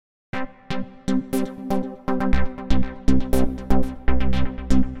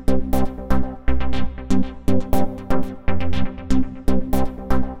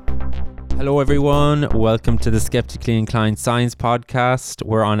Hello everyone, welcome to the Skeptically Inclined Science Podcast.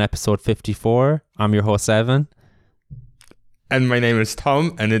 We're on episode 54. I'm your host Evan. And my name is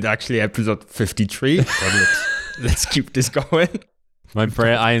Tom, and it's actually episode 53. But let's keep this going. My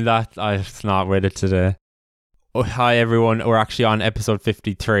brain, I'm not with it today. Oh, hi everyone, we're actually on episode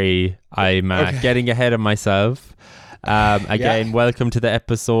 53. I'm getting ahead of myself. Welcome to the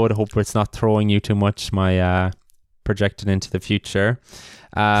episode. Hope it's not throwing you too much, my projected into the future.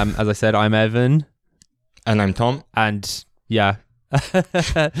 As I said, I'm Evan. And I'm Tom. And yeah.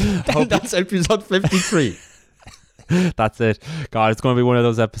 That's episode 53. That's it. God, it's going to be one of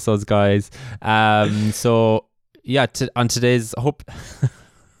those episodes, guys. On today's... I hope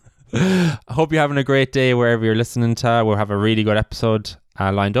you're having a great day wherever you're listening to. We'll have a really good episode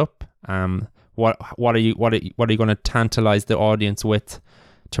lined up. What are you going to tantalize the audience with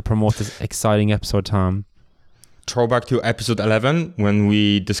to promote this exciting episode, Tom? Throwback to episode 11 when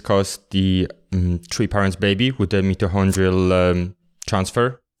we discussed the three parents baby with the mitochondrial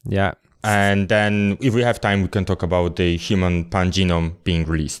transfer. Yeah. And then if we have time, we can talk about the human pangenome being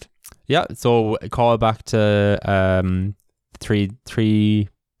released. Yeah. So call back to three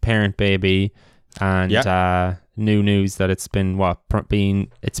parent baby and new news that it's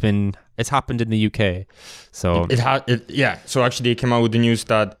happened in the UK. So So actually they came out with the news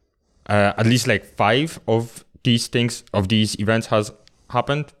that at least like 5 of these events has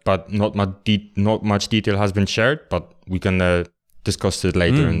happened, but not much detail has been shared, but we can discuss it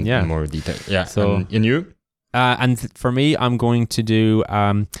later in more detail. Yeah. So and you? And for me, I'm going to do,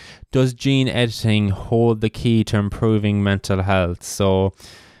 does gene editing hold the key to improving mental health? So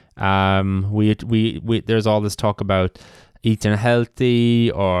we there's all this talk about eating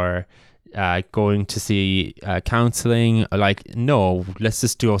healthy or going to see counseling. Like, no, let's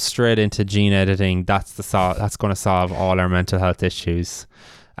just go straight into gene editing. That's going to solve all our mental health issues.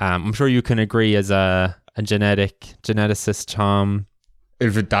 I'm sure you can agree as a geneticist, Tom.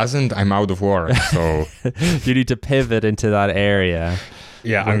 If it doesn't, I'm out of work. So you need to pivot into that area.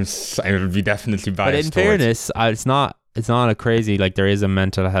 Yeah, I will be definitely biased. But in fairness, it's not a crazy, like, there is a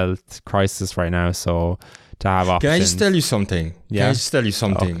mental health crisis right now, so to have options. Can I just tell you something? Yeah.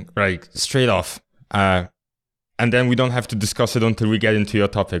 Right, straight off. And then we don't have to discuss it until we get into your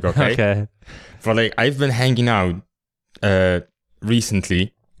topic, okay? Okay. But like, I've been hanging out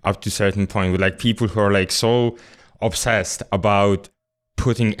recently up to a certain point with like people who are like so obsessed about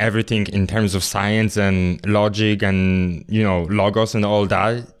putting everything in terms of science and logic and, you know, logos and all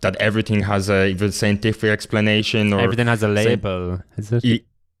that everything has either scientific explanation or everything has a label. Is it?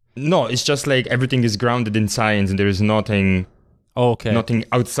 No, it's just like everything is grounded in science and there is nothing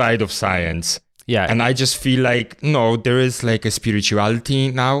outside of science. Yeah. And I just feel like, no, there is like a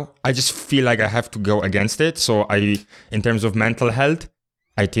spirituality now. I just feel like I have to go against it. So in terms of mental health,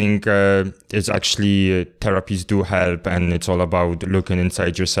 I think it's actually therapies do help, and it's all about looking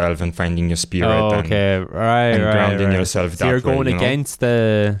inside yourself and finding your spirit. And grounding yourself. So you're going against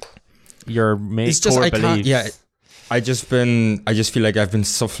your main core beliefs. Yeah, I just feel like I've been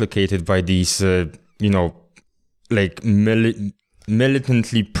suffocated by these, like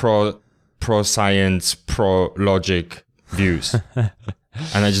militantly pro science, pro logic views, and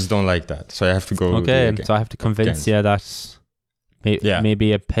I just don't like that. So I have to go. Okay, so I have to convince you that.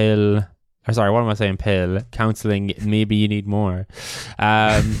 Maybe a pill. Or sorry, what am I saying? Pill counseling. Maybe you need more. So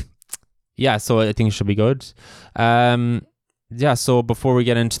I think it should be good. So before we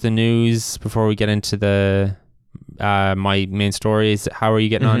get into the news, before we get into the my main stories, how are you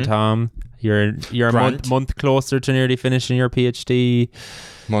getting on, Tom? You're a month closer to nearly finishing your PhD.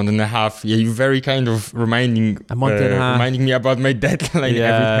 Month and a half. Yeah, you're very kind of reminding me about my deadline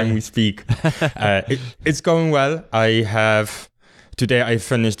every time we speak. It's going well. Today I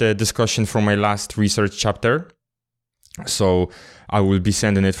finished a discussion for my last research chapter. So I will be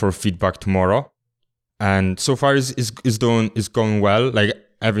sending it for feedback tomorrow. And so far is going well. Like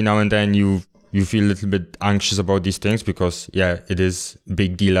every now and then you feel a little bit anxious about these things because it is a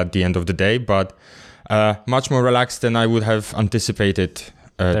big deal at the end of the day, but much more relaxed than I would have anticipated.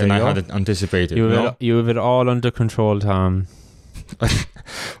 Had anticipated. You have it all under control, Tom.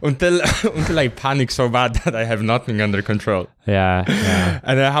 until I panic so bad that I have nothing under control. Yeah.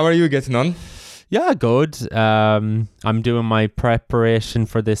 And how are you getting on? Yeah, good. I'm doing my preparation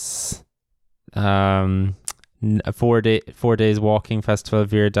for this 4 days walking festival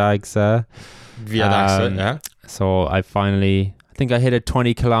via Dagsa. So I think I hit a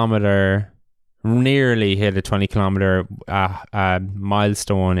 20 kilometer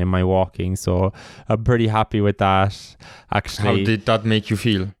milestone in my walking, so I'm pretty happy with that, actually. How did that make you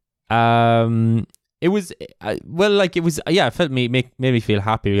feel? it was it felt made me feel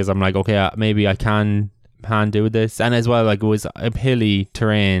happy because I'm like, okay, maybe I can do this. And as well, like, it was a hilly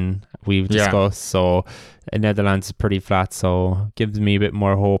terrain we've discussed, so in Netherlands is pretty flat, so gives me a bit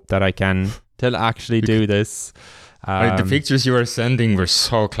more hope that I can actually do this. The pictures you were sending were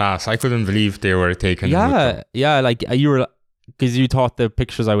so class. I couldn't believe they were taken. Like you were, because you thought the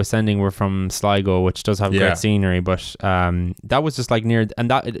pictures I was sending were from Sligo, which does have great scenery, but that was just like near, and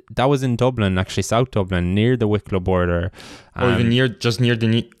that was in Dublin, actually, South Dublin, near the Wicklow border. Even near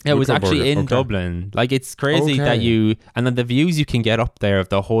the it was actually border. In Dublin. Like, it's crazy that and then the views you can get up there of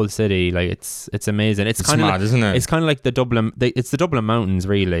the whole city, like, it's amazing. It's kind of mad, isn't it? It's kind of like the Dublin Mountains,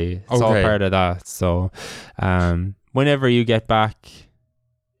 really. It's all part of that. So whenever you get back,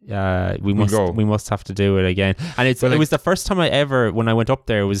 we must have to do it again. And it was the first time when I went up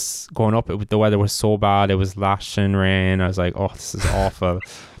there, it was going up, the weather was so bad, it was lashing rain. I was like, oh, this is awful.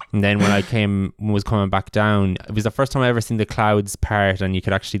 And then when I was coming back down, it was the first time I ever seen the clouds part and you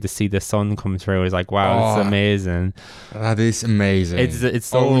could actually see the sun come through. I was like, wow, this is amazing. That is amazing. It's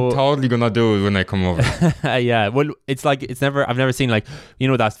so... we're totally gonna do it when I come over. Yeah, well, it's like, I've never seen, like,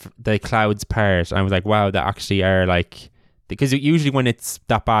 that the clouds part. And I was like, wow, that actually are like, because usually when it's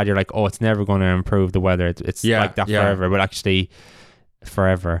that bad, you're like, oh, it's never going to improve the weather. It's like that forever. But actually,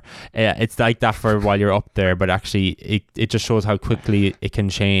 forever. It's like that for while you're up there. But actually, it just shows how quickly it can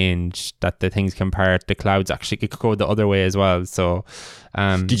change, that the things can part. The clouds actually, it could go the other way as well. So,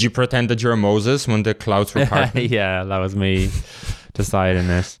 did you pretend that you're Moses when the clouds were parting? Yeah, that was me deciding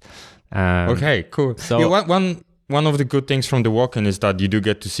it. Okay, cool. So one of the good things from the walk-in is that you do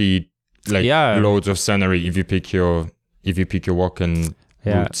get to see loads of scenery if you pick your walk-in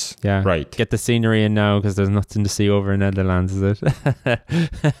routes. Yeah, right. Get the scenery in now, because there's nothing to see over in Netherlands, is it?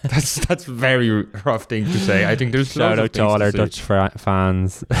 That's a very rough thing to say. I think there's shout out to all our Dutch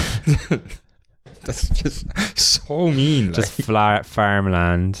fans. That's just so mean. Just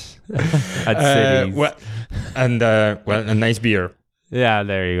farmland and cities. A nice beer. Yeah,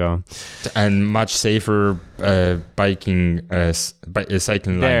 there you go. And much safer cycling lines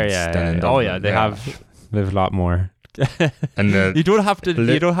than in Dublin. They have a lot more. And you don't have to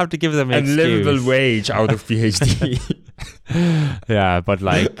give them an excuse. livable wage out of PhD. Yeah, but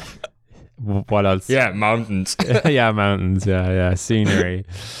like, what else? Yeah, mountains. Mountains. Yeah, scenery.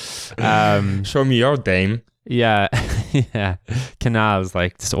 Show me your dame. Yeah. Canals,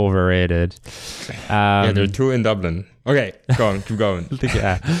 like, just overrated. There are two in Dublin. Okay, keep going.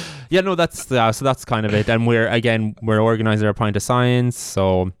 No, that's so that's kind of it. And we're organising our Pint of Science.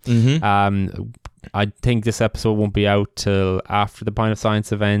 So I think this episode won't be out till after the Pint of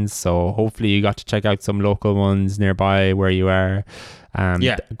Science events. So hopefully you got to check out some local ones nearby where you are.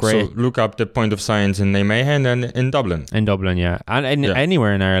 Great. So look up the Point of Science in Nijmegen and in Dublin. In Dublin, yeah. And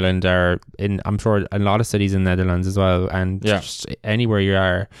anywhere in Ireland, or I'm sure a lot of cities in the Netherlands as well. And just anywhere you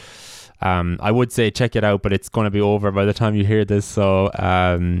are. I would say check it out, but it's going to be over by the time you hear this. So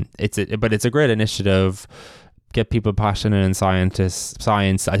it's a great initiative. Get people passionate in science.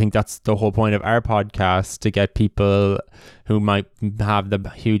 I think that's the whole point of our podcast, to get people who might have the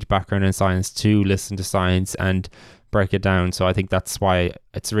huge background in science to listen to science and break it down. So I think that's why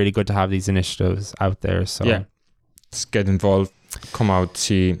it's really good to have these initiatives out there. So let's get involved, come out,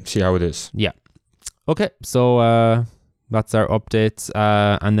 see how it is. Yeah. Okay, so that's our updates,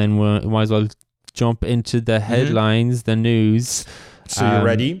 and then we might as well jump into the headlines, the news. So you're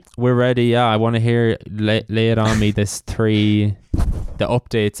ready? We're ready, yeah. I want to hear, lay it on me, the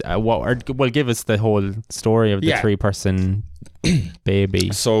updates. Give us the whole story of the 3-person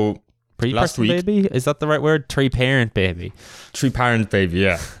baby. So last week, baby? Is that the right word? 3-parent baby. 3-parent baby,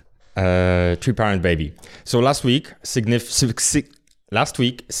 yeah. 3-parent baby. So last week, significant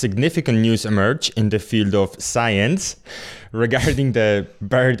news emerged in the field of science regarding the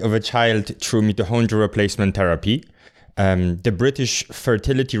birth of a child through mitochondrial replacement therapy. The British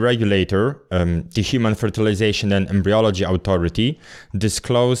fertility regulator, the Human Fertilization and Embryology Authority,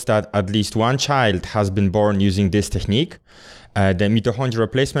 disclosed that at least one child has been born using this technique. The mitochondrial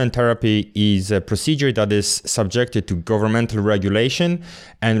replacement therapy is a procedure that is subjected to governmental regulation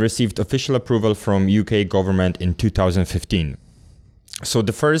and received official approval from UK government in 2015. So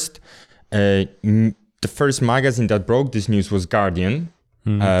the first magazine that broke this news was Guardian.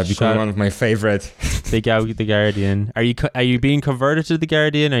 Becoming one of my favorite. Big out the Guardian. Are you being converted to the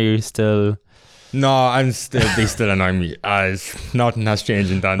Guardian? Or are you still? No, they still annoy me. Nothing has changed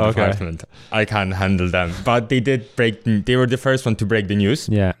in that department. I can't handle them. But they were the first one to break the news.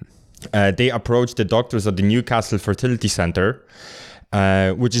 Yeah. They approached the doctors at the Newcastle Fertility Centre,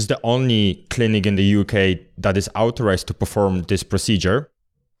 which is the only clinic in the UK that is authorized to perform this procedure.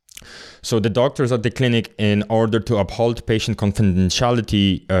 So the doctors at the clinic, in order to uphold patient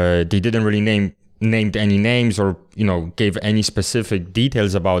confidentiality, they didn't really named any names or gave any specific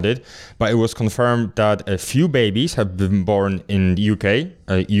details about it, but it was confirmed that a few babies have been born in the UK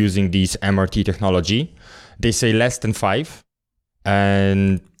using this MRT technology. They say less than 5,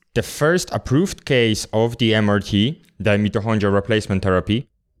 and the first approved case of the MRT, the mitochondrial replacement therapy,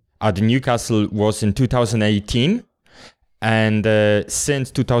 at Newcastle was in 2018. And since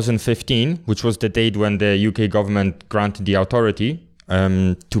 2015, which was the date when the UK government granted the authority to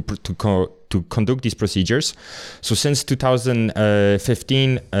conduct these procedures. So since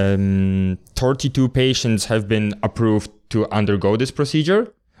 2015, 32 patients have been approved to undergo this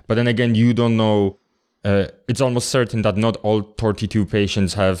procedure. But then again, you don't know. It's almost certain that not all 32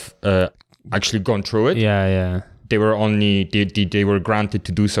 patients have actually gone through it. Yeah. They were they were granted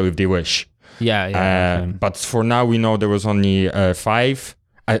to do so if they wish. Yeah. But for now, we know there was only 5,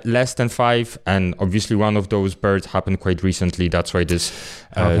 less than 5, and obviously one of those births happened quite recently. That's why this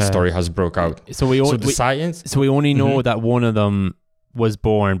story has broke out. So we only know that one of them was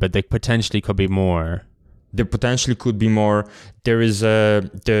born, but there potentially could be more. There potentially could be more. There is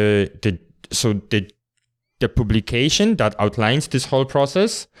the publication that outlines this whole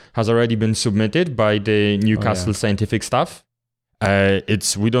process has already been submitted by the Newcastle scientific staff.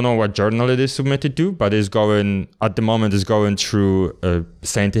 We don't know what journal it is submitted to, but it's going through a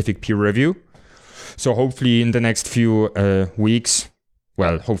scientific peer review. So hopefully in the next few weeks,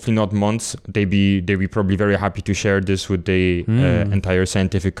 well, hopefully not months, they be probably very happy to share this with the entire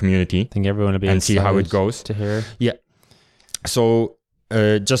scientific community. I think everyone will be and see how it goes to hear. Yeah. So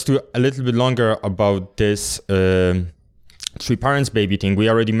just to a little bit longer about this 3 parents baby thing. We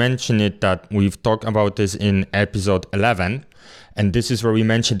already mentioned it, that we've talked about this in episode 11. And this is where we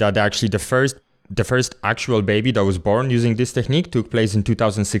mentioned that actually the first actual baby that was born using this technique took place in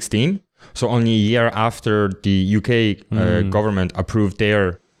 2016. So only a year after the UK government approved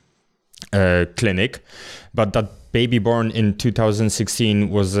their clinic. But that baby born in 2016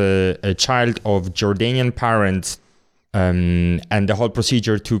 was a child of Jordanian parents. And the whole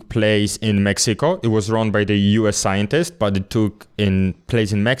procedure took place in Mexico. It was run by the US scientist, but it took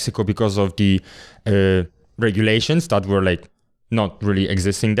place in Mexico because of the regulations that were not really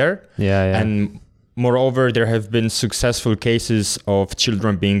existing there. Yeah. And moreover, there have been successful cases of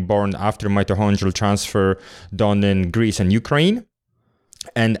children being born after mitochondrial transfer done in Greece and Ukraine.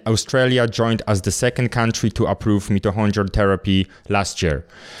 And Australia joined as the second country to approve mitochondrial therapy last year.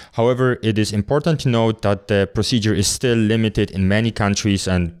 However, it is important to note that the procedure is still limited in many countries,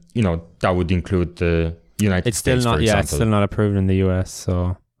 and that would include the United States, for example. It's still not approved in the US.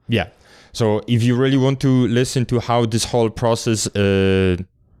 So yeah. So if you really want to listen to how this whole process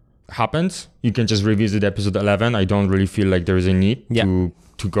happens, you can just revisit episode 11. I don't really feel like there is a need to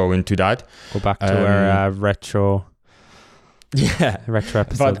go into that. Go back to our retro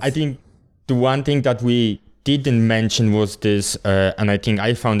episodes. But I think the one thing that we didn't mention was this, and I think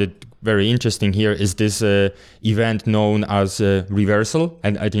I found it very interesting here, is this event known as reversal.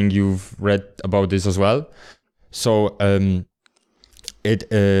 And I think you've read about this as well. So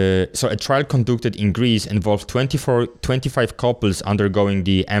a trial conducted in Greece involved 25 couples undergoing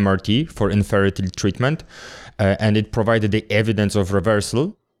the MRT for infertility treatment, and it provided the evidence of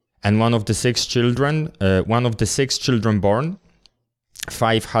reversal. And one of the 6 children born,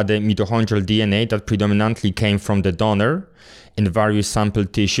 5 had a mitochondrial DNA that predominantly came from the donor in various sample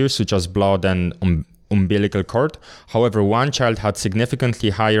tissues such as blood and umbilical cord. However, one child had significantly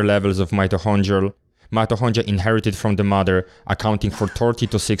higher levels of mitochondria inherited from the mother, accounting for 30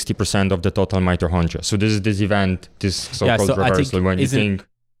 to 60% of the total mitochondria. So this is this event, this so-called reversal.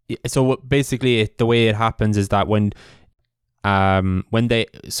 So basically, the way it happens is that when they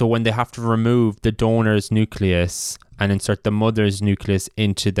have to remove the donor's nucleus and insert the mother's nucleus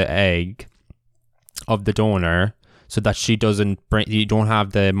into the egg of the donor, so that you don't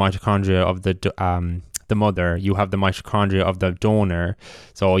have the mitochondria of the mother, you have the mitochondria of the donor.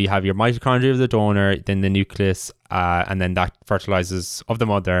 So you have your mitochondria of the donor, then the nucleus, and then that fertilizes of the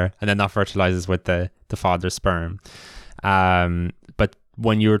mother, and then that fertilizes with the father's sperm. But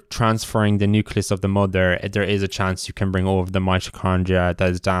when you're transferring the nucleus of the mother, there is a chance you can bring over the mitochondria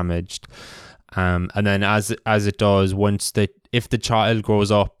that is damaged. And then as it does, if the child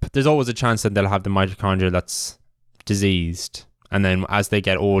grows up, there's always a chance that they'll have the mitochondria that's diseased. And then as they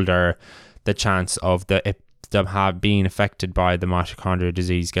get older, the chance of them being affected by the mitochondrial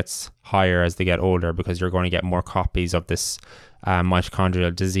disease gets higher as they get older, because you're going to get more copies of this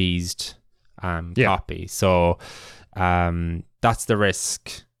mitochondrial diseased copy. So that's the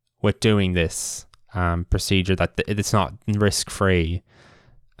risk with doing this procedure, that it's not risk-free.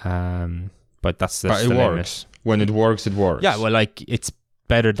 But that's but the it limit. works. When it works, it works. Yeah, well, like, it's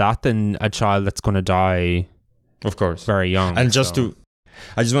better that than a child that's going to die, of course, very young. And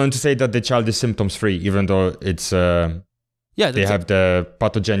I just wanted to say that the child is symptoms free, even though it's they have the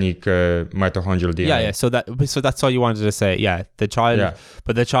pathogenic mitochondrial DNA. Yeah. So that's all you wanted to say. Yeah, the child,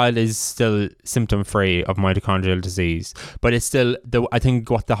 but the child is still symptom free of mitochondrial disease. But it's still I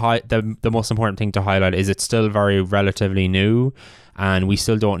think what the most important thing to highlight is it's still very relatively new, and we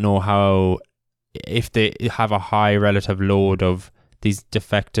still don't know how, if they have a high relative load of these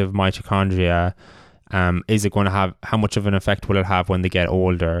defective mitochondria, is it going to have, how much of an effect will it have when they get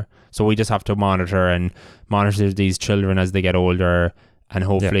older? So we just have to monitor these children as they get older, and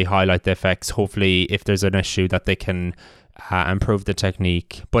hopefully highlight the effects. Hopefully, if there's an issue, that they can improve the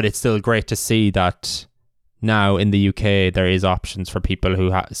technique. But it's still great to see that now in the UK there is options for people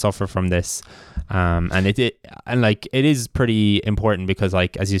who suffer from this, and it is pretty important because,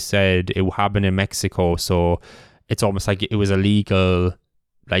 like, as you said, it happened in Mexico, so it's almost like it was illegal,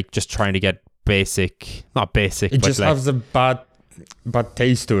 like just trying to get not basic. It but just like, has a bad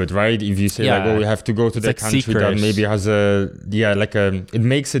taste to it, right? If you say we have to go to the country secret. That maybe has it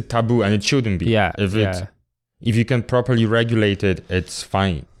makes it taboo, and it shouldn't be. Yeah. If you can properly regulate it, it's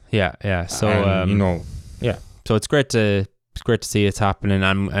fine. Yeah. So So it's great to see it's happening,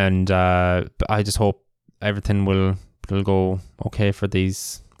 and I just hope everything will go okay for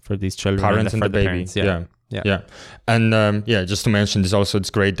these children, parents and the baby. Parents. Yeah. And just to mention this also, it's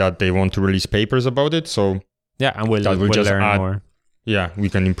great that they want to release papers about it. So and we'll learn more. Yeah, we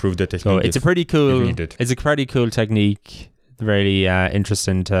can improve the technique. So it's a pretty cool technique. Really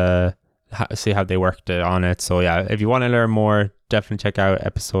interesting to see how they worked on it. So yeah, if you want to learn more, definitely check out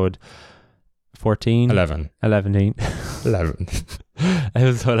episode 11. Episode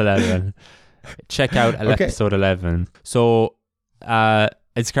 11. Check out episode 11. So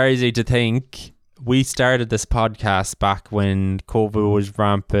it's crazy to think we started this podcast back when COVID was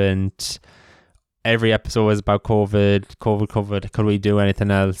rampant. Every episode was about COVID. Could we do anything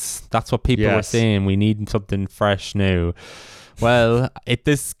else? That's what people were saying. We need something fresh new. Well,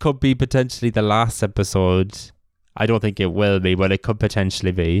 this could be potentially the last episode. I don't think it will be, but it could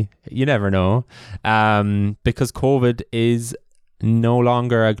potentially be. You never know. Because COVID is no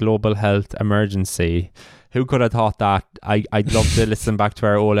longer a global health emergency. Who could have thought that? I'd love to listen back to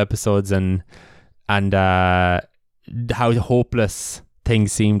our old episodes and how hopeless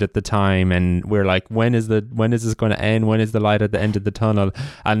things seemed at the time, and we're like, when is this going to end? When is the light at the end of the tunnel?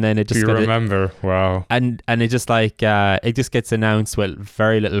 And then it just remember. Wow. And it just like it just gets announced with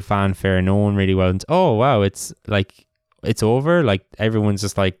very little fanfare. No one really went, oh wow, it's like it's over. Like everyone's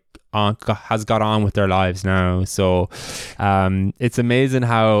just like has got on with their lives now. So it's amazing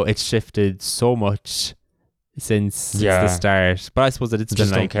how it's shifted so much since the start. But I suppose that it's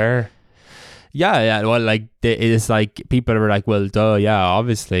just been don't care. Yeah. Well, like it's like people are like, well, duh, yeah,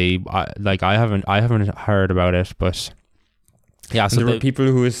 obviously. I haven't heard about it, but yeah. So there were people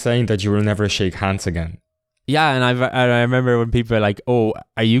who were saying that you will never shake hands again. Yeah, and I remember when people were like, oh,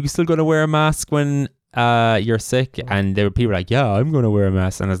 are you still going to wear a mask when you're sick? And there were people like, yeah, I'm going to wear a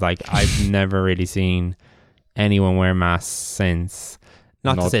mask, and I was like, I've never really seen anyone wear masks since.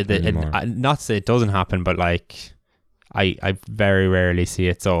 Not to say it doesn't happen, but like I very rarely see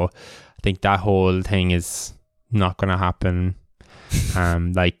it. So I think that whole thing is not going to happen.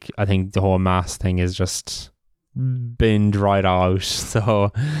 Like I think the whole mask thing is just been dried out.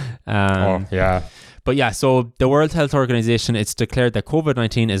 So But yeah, so the World Health Organization, it's declared that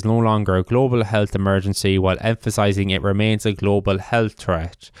COVID-19 is no longer a global health emergency, while emphasizing it remains a global health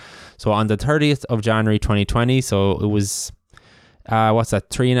threat. So on the 30th of January 2020, so it was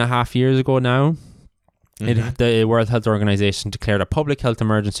 3.5 years ago now, the World Health Organization declared a public health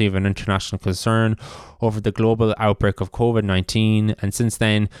emergency of an international concern over the global outbreak of COVID-19, and since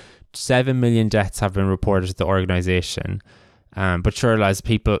then 7 million deaths have been reported to the organization. But sure, as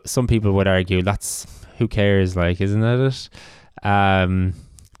some people would argue, that's, who cares, like, isn't that it?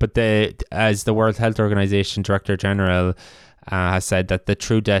 But as the World Health Organization Director General has said, that the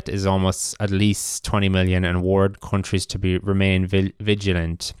true debt is almost at least 20 million and warned countries to remain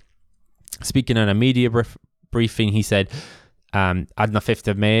vigilant. Speaking at a media briefing, he said, on the 5th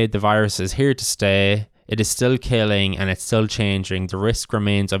of May, the virus is here to stay. It is still killing and it's still changing. The risk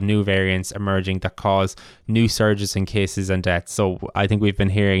remains of new variants emerging that cause new surges in cases and deaths. So I think we've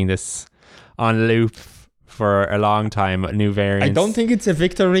been hearing this on loop for a long time, new variants. I don't think it's a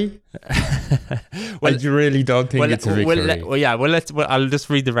victory. Well, I really don't think it's a victory. I'll just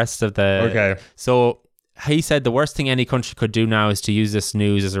read the rest of the... Okay. So he said the worst thing any country could do now is to use this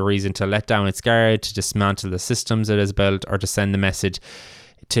news as a reason to let down its guard, to dismantle the systems it has built, or to send the message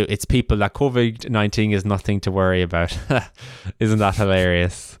its people that COVID-19 is nothing to worry about. Isn't that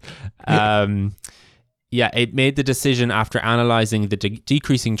hilarious? It made the decision after analysing the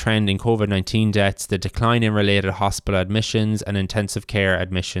decreasing trend in COVID-19 deaths, the decline in related hospital admissions and intensive care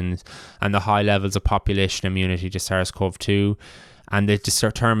admissions, and the high levels of population immunity to SARS-CoV-2. And they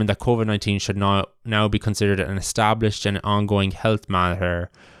determined that COVID-19 should now be considered an established and ongoing health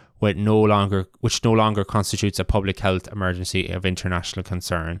matter, which no longer constitutes a public health emergency of international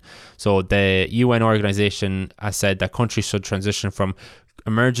concern. So the UN organization has said that countries should transition from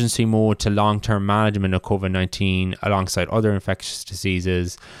emergency mode to long-term management of COVID-19 alongside other infectious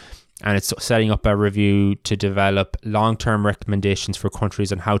diseases. And it's setting up a review to develop long-term recommendations for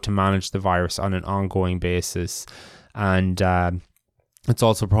countries on how to manage the virus on an ongoing basis. And it's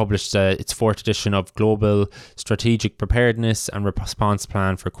also published its 4th edition of Global Strategic Preparedness and Response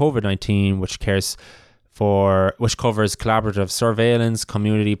Plan for COVID-19, which covers collaborative surveillance,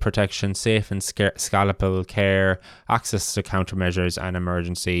 community protection, safe and scalable care, access to countermeasures, and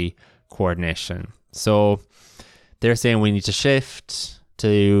emergency coordination. So they're saying we need to shift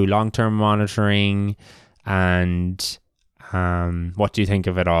to long-term monitoring. And what do you think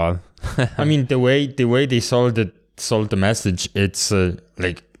of it all? I mean, the way they sold the message, it's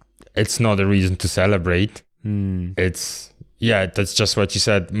it's not a reason to celebrate. It's that's just what you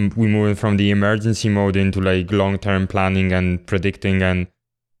said. We moving from the emergency mode into like long-term planning and predicting, and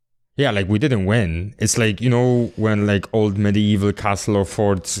we didn't win. It's like, you know, when like old medieval castle or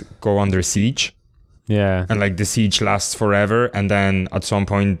forts go under siege, and like the siege lasts forever, and then at some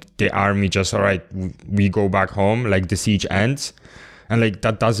point the army just, all right, we go back home, like the siege ends. And like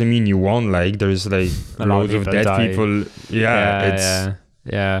that doesn't mean you won. Like there's like loads of dead people.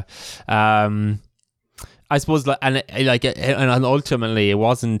 I suppose and ultimately it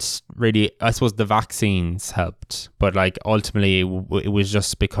wasn't really. I suppose the vaccines helped, but like ultimately it was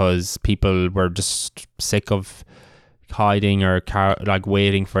just because people were just sick of hiding or like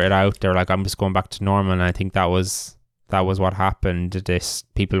waiting for it out. They're like, I'm just going back to normal. And I think that was what happened.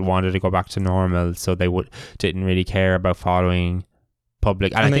 People wanted to go back to normal, so they didn't really care about following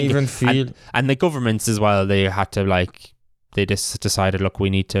public, and I think even feel and the governments as well, they had to they just decided, look, we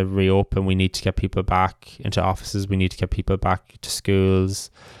need to reopen, we need to get people back into offices, we need to get people back to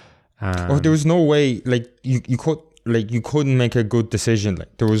schools. There was no way you couldn't make a good decision.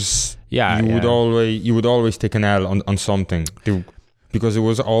 Like there was you would always take an L on something, because it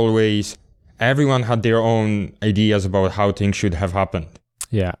was always, everyone had their own ideas about how things should have happened.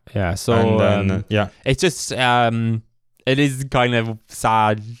 So and then, it's just it is kind of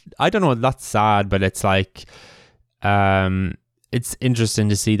sad. I don't know, that's sad, but it's like, it's interesting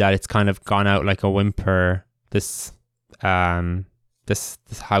to see that it's kind of gone out like a whimper, this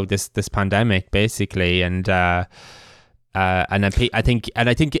pandemic basically, and I think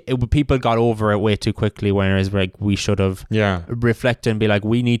people got over it way too quickly, whereas like we should have reflected and be like,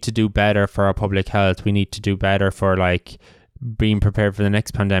 we need to do better for our public health, we need to do better for like being prepared for the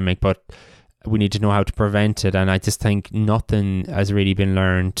next pandemic, but we need to know how to prevent it. And I just think nothing has really been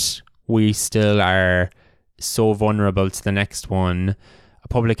learned. We still are so vulnerable to the next one.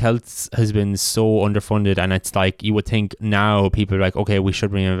 Public health has been so underfunded, and it's like, you would think now people are like, okay, we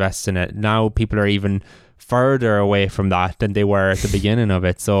should reinvest in it. Now people are even further away from that than they were at the beginning of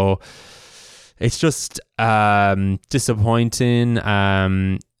it. So it's just disappointing.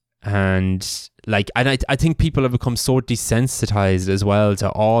 And I think people have become so desensitized as well to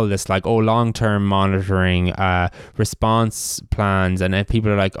all this, like, long-term monitoring, response plans, and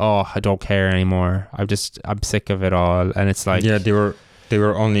people are like, I don't care anymore. I'm sick of it all. And it's like, they were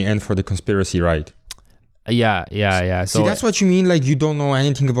only in for the conspiracy, right? Yeah. So see, that's what you mean. Like, you don't know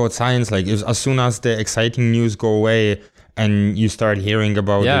anything about science. Like, as soon as the exciting news go away and you start hearing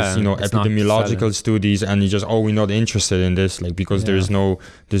about this, epidemiological studies, and you just, we're not interested in this, like, because there's no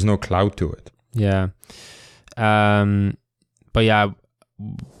clout to it. Yeah. But yeah,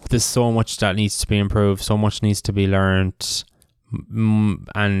 there's so much that needs to be improved, so much needs to be learned,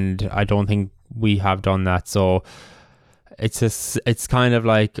 and I don't think we have done that. So it's kind of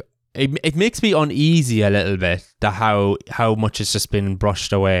like, it makes me uneasy a little bit that how much has just been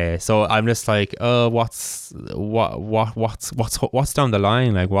brushed away. So I'm just like, what's down the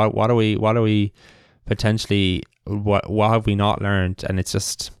line? Like, what are we potentially, what have we not learned? And it's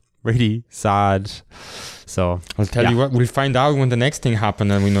just really sad. So I'll tell you what, we'll find out when the next thing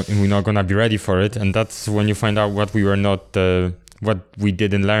happens, and we're not gonna be ready for it. And that's when you find out what we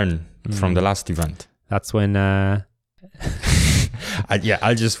didn't learn from the last event. That's when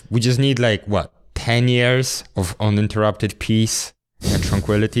we just need 10 years of uninterrupted peace and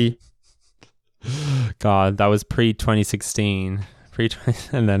tranquility. God, that was pre-2016.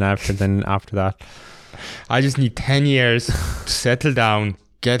 pre-20, and then after that. I just need 10 years to settle down,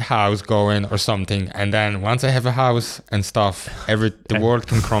 get house going or something, and then once I have a house and stuff, the world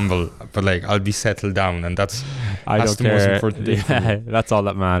can crumble, but like I'll be settled down, and that's the most important thing for me. That's all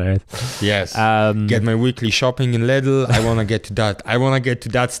that matters. Yes. Get my weekly shopping in Lidl. I want to get to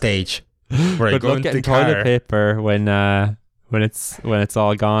that stage where I go into the car. Toilet paper when it's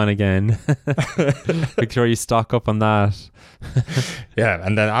all gone again. Make sure you stock up on that. Yeah,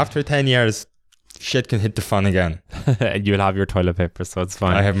 and then after 10 years, shit can hit the fan again. And you'll have your toilet paper, so it's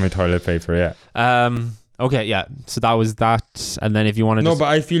fine. I have my toilet paper, yeah. Okay, yeah. So that was that. And then if you want to... No, but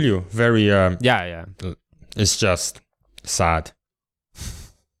I feel you. Very... yeah. It's just sad.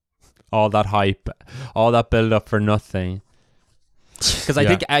 All that hype. All that build-up for nothing. Because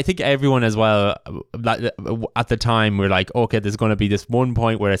I think everyone as well, at the time, we're like, okay, there's going to be this one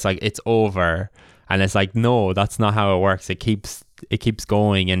point where it's like, it's over. And it's like, no, that's not how it works. It keeps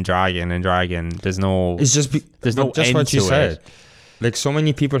going and dragging and dragging. There's no... It's just... there's no just end what you to said. it. Like, so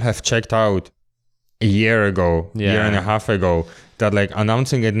many people have checked out a year and a half ago, that like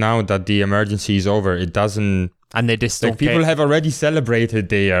announcing it now that the emergency is over, it doesn't... And they just don't people care. have already celebrated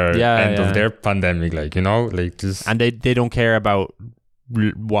their end of their pandemic, like, you know, like just... And they don't care about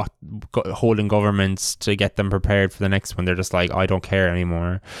what holding governments to get them prepared for the next one. They're just like, I don't care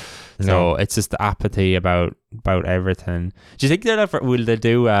anymore. So it's just the apathy about everything. Do you think will they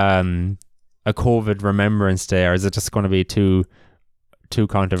do a COVID Remembrance Day, or is it just going to be too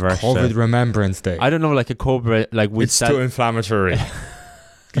controversial? COVID Remembrance Day. I don't know, like a COVID, like it's too inflammatory.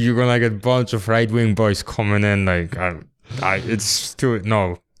 You're gonna get a bunch of right-wing boys coming in, like it's too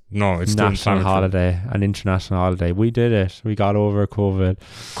it's national holiday, an international holiday. We did it. We got over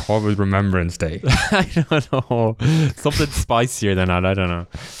COVID Remembrance Day. I don't know, something spicier than that. I don't know.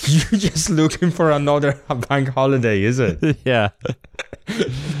 You're just looking for another bank holiday, is it? Yeah.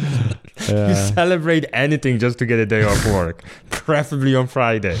 You celebrate anything just to get a day off work, preferably on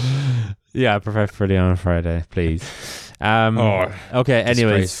Friday. Yeah, preferably on Friday, please. Okay,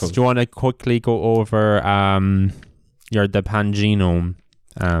 anyways, do you want to quickly go over the pangenome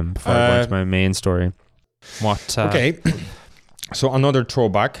before I go into my main story? Okay, so another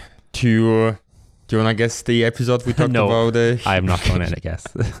throwback to... Do you want to guess the episode we talked about? I am not going to guess.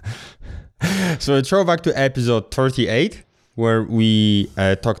 So a throwback to episode 38, where we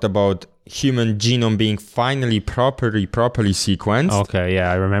talked about human genome being finally properly sequenced. Okay,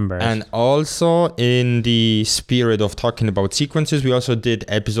 yeah, I remember. And also, in the spirit of talking about sequences, we also did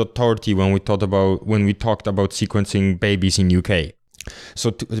episode 30 when we talked about sequencing babies in UK.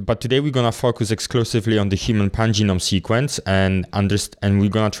 But today we're gonna focus exclusively on the human pangenome sequence and we're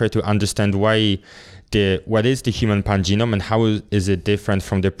gonna try to understand what is the human pangenome and how is it different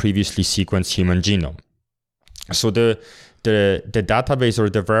from the previously sequenced human genome. So the database or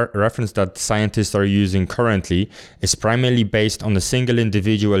the reference that scientists are using currently is primarily based on a single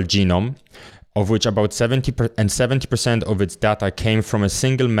individual genome, of which about 70% of its data came from a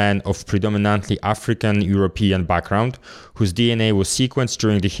single man of predominantly African European background, whose DNA was sequenced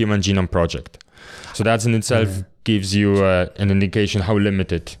during the Human Genome Project. So that in itself gives you an indication how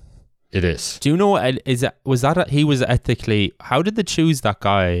limited it is. Do you know, he was ethically... How did they choose that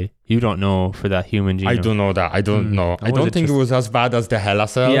guy? You don't know, for that human genome. I don't know that. I don't know. I don't think it was as bad as the HeLa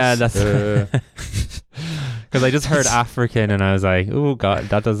cells. Yeah, that's... Because I just heard African and I was like, oh God,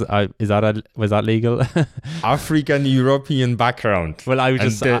 that does... was that legal? African European background. Well,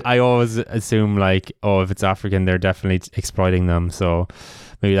 I always assume like, oh, if it's African, they're definitely exploiting them. So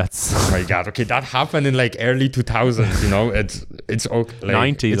maybe that's... Oh my God. Okay, that happened in like early 2000s, you know? It's okay.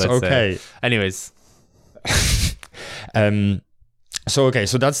 Like, 90s, it's okay. Say. Anyways. So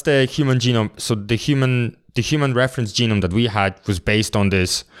that's the human genome. So the human reference genome that we had was based on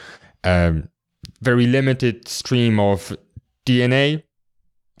this very limited stream of DNA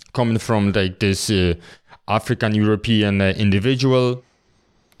coming from like this African European individual.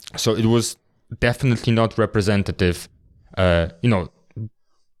 So it was definitely not representative. It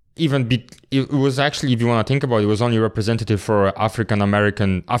was actually, if you want to think about it, it was only representative for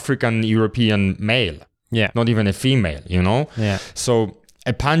African European male. Yeah. Not even a female, you know? Yeah. So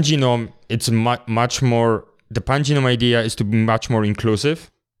a pangenome, it's much more... The pangenome idea is to be much more inclusive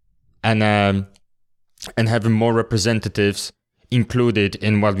and having more representatives included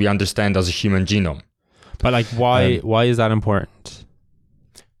in what we understand as a human genome. But like, why is that important?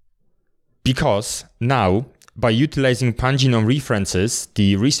 Because now, by utilizing pangenome references,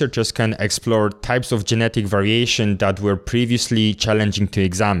 the researchers can explore types of genetic variation that were previously challenging to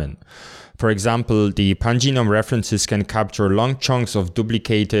examine. For example, the pangenome references can capture long chunks of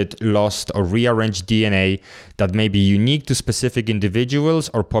duplicated, lost, or rearranged DNA that may be unique to specific individuals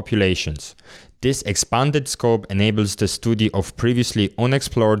or populations. This expanded scope enables the study of previously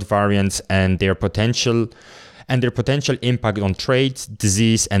unexplored variants and their potential impact on traits,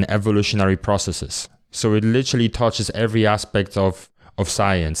 disease, and evolutionary processes. So it literally touches every aspect of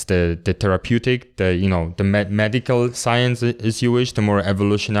science, the therapeutic, the medical science, as you wish, the more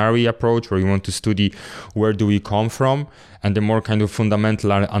evolutionary approach where you want to study where do we come from, and the more kind of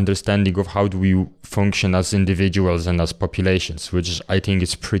fundamental understanding of how do we function as individuals and as populations, which I think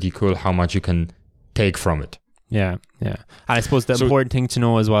is pretty cool how much you can take from it. Yeah. And I suppose the important thing to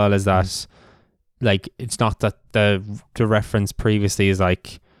know as well is that like it's not that the reference previously is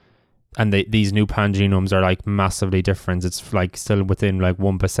like, and these new pangenomes are like massively different. It's like still within like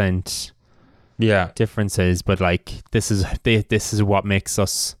 1% differences, but like this is what makes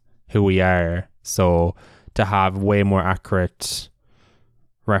us who we are. So to have way more accurate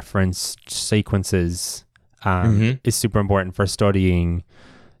reference sequences is super important for studying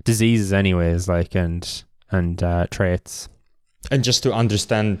diseases anyways, like and traits. And just to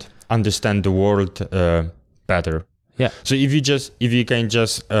understand the world better. Yeah. So if you can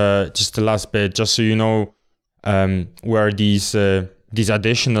just the last bit, just so you know where these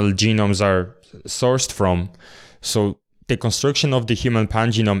additional genomes are sourced from. So the construction of the human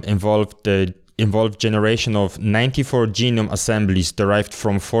pangenome involved generation of 94 genome assemblies derived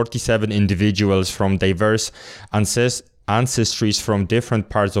from 47 individuals from diverse ancestries from different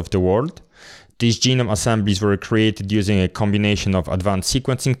parts of the world. These genome assemblies were created using a combination of advanced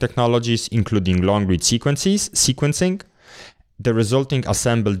sequencing technologies, including long-read sequencing. The resulting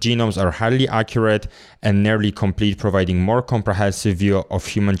assembled genomes are highly accurate and nearly complete, providing more comprehensive view of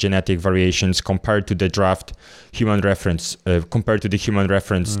human genetic variations compared to the human reference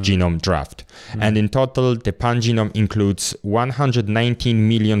genome draft. And in total, the pangenome includes 119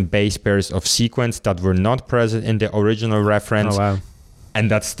 million base pairs of sequence that were not present in the original reference. Oh, wow. And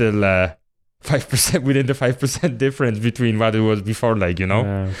that's still 5% within the 5% difference between what it was before,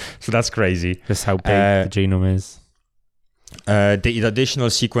 so that's crazy. Just how big the genome is. The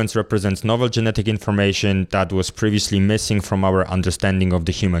additional sequence represents novel genetic information that was previously missing from our understanding of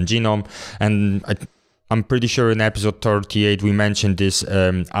the human genome. And I'm pretty sure in episode 38 we mentioned this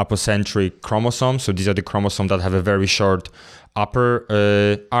apocentric chromosome. So these are the chromosomes that have a very short upper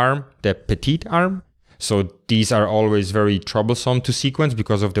arm, the petite arm. So these are always very troublesome to sequence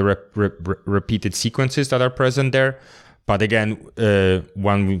because of the repeated sequences that are present there. But again,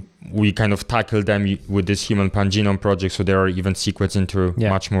 when we kind of tackle them with this human pangenome project, so they are even sequenced into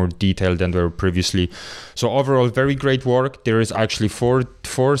much more detail than they were previously. So overall, very great work. There is actually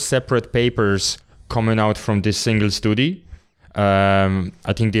four separate papers coming out from this single study.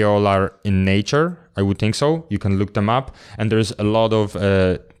 I think they all are in Nature. I would think so. You can look them up. And there's a lot of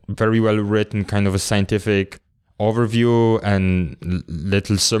very well written kind of a scientific overview and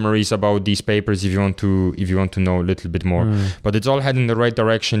little summaries about these papers if you want to know a little bit more. But it's all heading in the right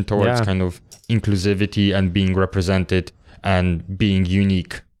direction towards kind of inclusivity and being represented and being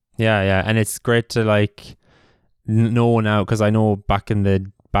unique. Yeah, and it's great to like know now, because I know back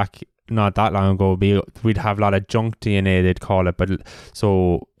not that long ago we'd have a lot of junk DNA, they'd call it, but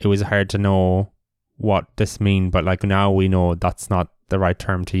so it was hard to know what this means, but like now we know that's not the right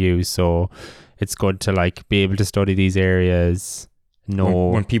term to use, so it's good to like be able to study these areas.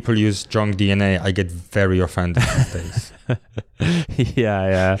 When people use junk DNA, I get very offended these days.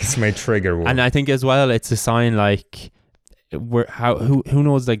 Yeah, it's my trigger word. And I think as well it's a sign like who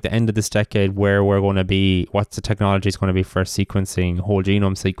knows, like the end of this decade where we're going to be, what the technology is going to be for sequencing, whole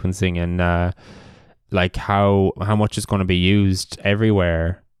genome sequencing, and like how much is going to be used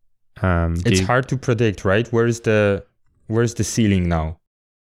everywhere. It's hard to predict, right? Where's the ceiling now?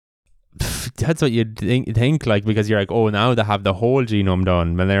 That's what you'd think, like, because you're like, oh, now they have the whole genome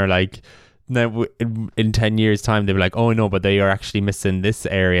done, and they're like, in 10 years time they'll be like, oh no, but they are actually missing this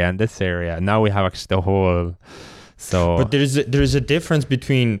area and this area. Now we have actually the whole. So but there is a difference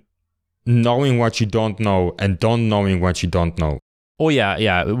between knowing what you don't know and don't knowing what you don't know. Oh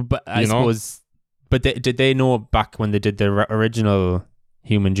yeah, but I suppose, but did they know back when they did the original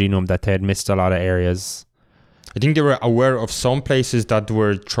human genome that they had missed a lot of areas? I think they were aware of some places that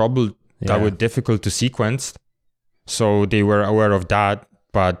were troubled, that were difficult to sequence. So they were aware of that,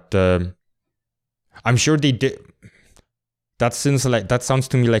 but I'm sure they did. That sounds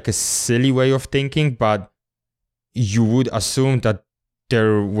to me like a silly way of thinking, but you would assume that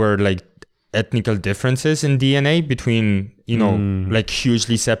there were like ethnical differences in DNA between, like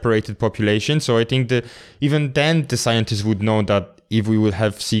hugely separated populations. So I think that even then the scientists would know that if we would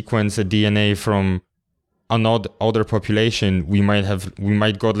have sequenced the DNA from another population, we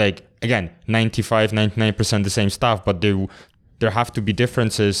might got like, again, 99% the same stuff, but there have to be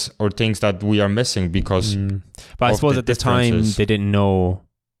differences or things that we are missing because but I suppose at the time they didn't know.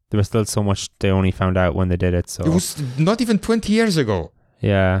 There was still so much they only found out when they did it. So it was not even 20 years ago.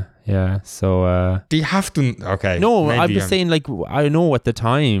 Yeah. So they have to. Okay. No, I'm just saying. Like, I know at the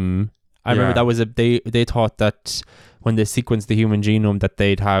time, I remember that was they thought that when they sequenced the human genome that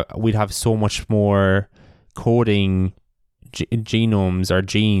we'd have so much more coding genomes or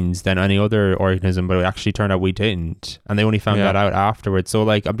genes than any other organism, but it actually turned out we didn't, and they only found that out afterwards. So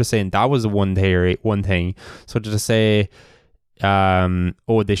like, I'm just saying that was one thing. So to say,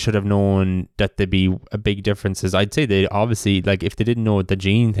 they should have known that there'd be big differences. I'd say they obviously, like, if they didn't know the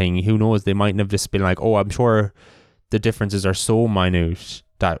gene thing, who knows, they mightn't have just been like, I'm sure the differences are so minute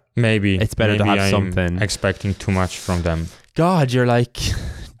that maybe it's better to have something. Expecting too much from them. God, you're like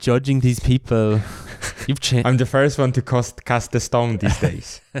judging these people. You've changed. I'm the first one to cast the stone these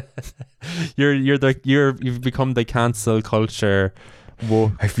days. You've become the cancel culture.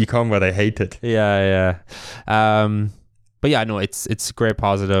 Whoa. I've become what I hated. Yeah. But yeah, no, it's great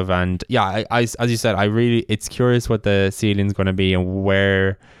positive, and yeah, I as you said, it's curious what the ceiling's going to be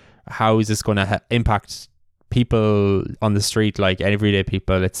and how is this going to impact people on the street, like everyday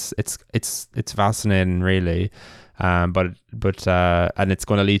people. It's fascinating, really, but and it's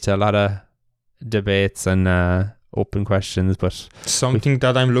going to lead to a lot of debates and open questions, but something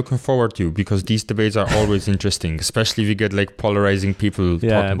that I'm looking forward to, because these debates are always interesting, especially if you get like polarizing people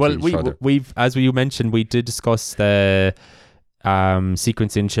talking to each other. We've, as we mentioned, we did discuss the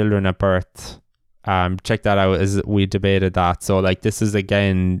sequencing children at birth. Check that out as we debated that. So like, this is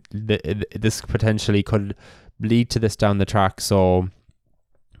again, this potentially could lead to this down the track. So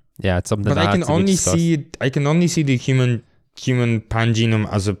yeah, it's something. But I can only see the human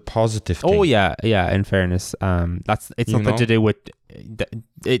pangenome as a positive thing. Oh yeah, in fairness, it's nothing to do with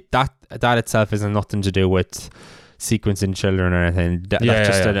that itself isn't nothing to do with sequencing children or anything.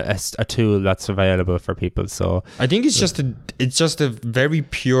 That's just a tool that's available for people. So I think it's just a very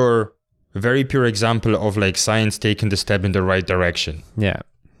pure example of like science taking the step in the right direction.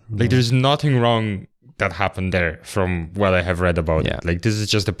 There's nothing wrong that happened there from what I have read about it. Like, this is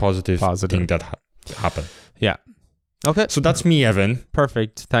just a positive thing that happened. Okay, so that's me, Evan.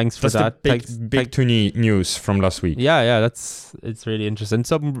 Perfect. Thanks for that. Big news from last week. Yeah, it's really interesting.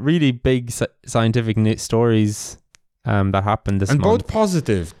 Some really big scientific stories that happened this month. And both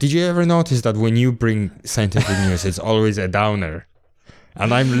positive. Did you ever notice that when you bring scientific news, it's always a downer?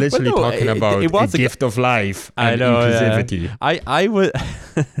 And I'm literally talking about a gift of life and inclusivity. Yeah. I would.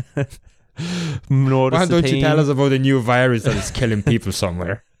 Why don't you tell us about a new virus that is killing people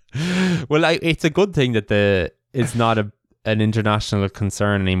somewhere? Well, it's a good thing that it's not an international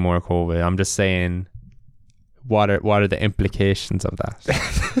concern anymore, COVID. I'm just saying, what are the implications of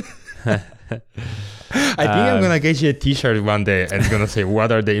that? I think I'm gonna get you a T-shirt one day, and it's gonna say,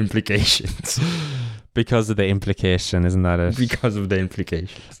 "What are the implications?" Because of the implication, isn't that it? Because of the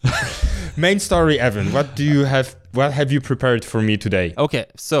implications. Main story, Evan. What have you prepared for me today? Okay,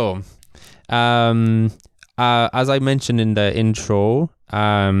 so, as I mentioned in the intro,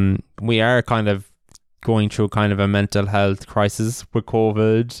 we are kind of going through kind of a mental health crisis with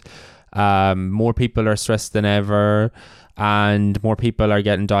COVID. More people are stressed than ever, and more people are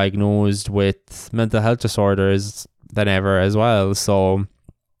getting diagnosed with mental health disorders than ever as well. So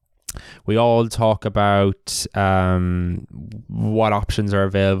we all talk about what options are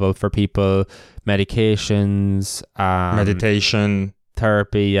available for people, medications, meditation,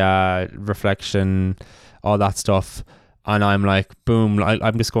 therapy, reflection, all that stuff. And I'm like, boom,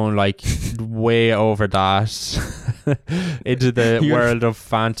 I'm just going like way over that into the world of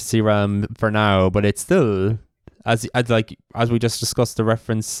fantasy realm for now. But it's still, as we just discussed, the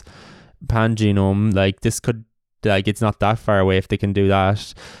reference pangenome, like this could, like, it's not that far away if they can do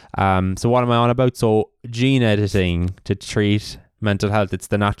that. So what am I on about? So gene editing to treat mental health, it's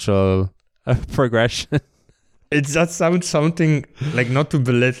the natural progression. That sounds something, like, not to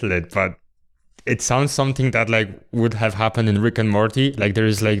belittle it, but it sounds something that like would have happened in Rick and Morty. Like, there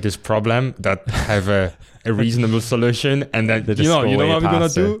is like this problem that have a reasonable solution, and then you know what we're gonna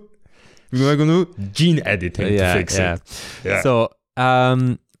do? We're gonna do gene editing to fix it. Yeah. So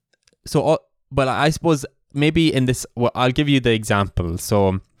but I suppose maybe in this, well, I'll give you the example.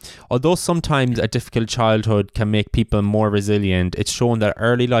 So although sometimes a difficult childhood can make people more resilient, it's shown that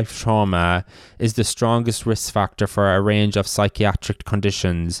early life trauma is the strongest risk factor for a range of psychiatric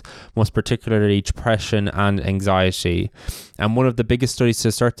conditions, most particularly depression and anxiety. And one of the biggest studies to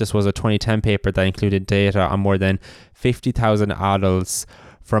assert this was a 2010 paper that included data on more than 50,000 adults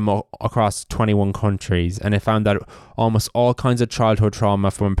from across 21 countries, and it found that almost all kinds of childhood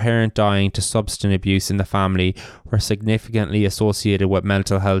trauma, from a parent dying to substance abuse in the family, were significantly associated with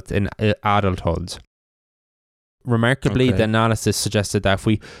mental health in adulthood. Remarkably, the analysis suggested that if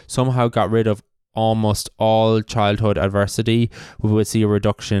we somehow got rid of almost all childhood adversity, we would see a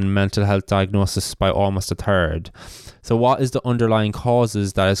reduction in mental health diagnosis by almost a third. So what is the underlying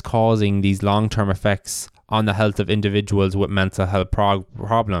causes that is causing these long-term effects on the health of individuals with mental health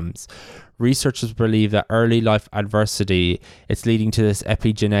problems? Researchers believe that early life adversity is leading to this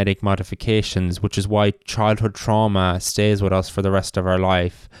epigenetic modifications, which is why childhood trauma stays with us for the rest of our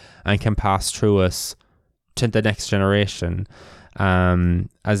life and can pass through us to the next generation. So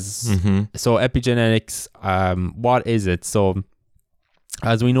epigenetics, what is it? So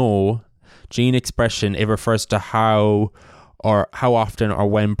as we know, gene expression, it refers to how often or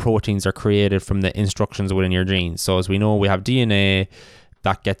when proteins are created from the instructions within your genes. So as we know, we have DNA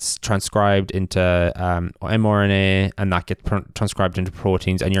that gets transcribed into mRNA, and that gets transcribed into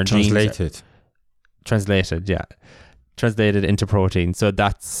proteins, and your genes translated into proteins. So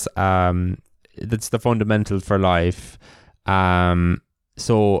that's the fundamental for life. But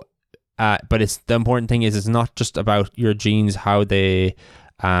it's the important thing is it's not just about your genes, how they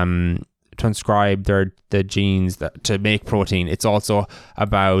transcribe the genes to make protein. It's also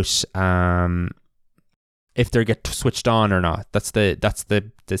about if they get switched on or not. That's the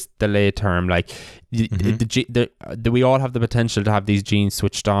lay term. Like we all have the potential to have these genes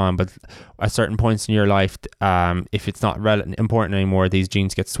switched on, but at certain points in your life, if it's not important anymore, these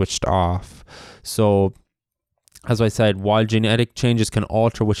genes get switched off. So as I said, while genetic changes can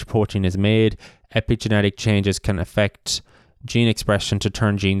alter which protein is made, epigenetic changes can affect gene expression to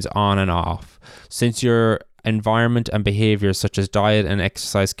turn genes on and off. Since your environment and behaviors such as diet and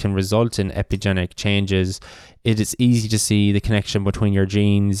exercise can result in epigenetic changes, it is easy to see the connection between your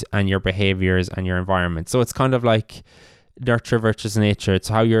genes and your behaviors and your environment. So it's kind of like nurture versus nature. It's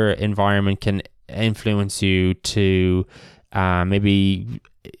how your environment can influence you to maybe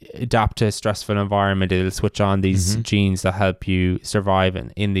adapt to a stressful environment. It'll switch on these genes that help you survive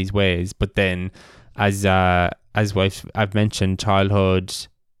in these ways. But then as I've mentioned, childhood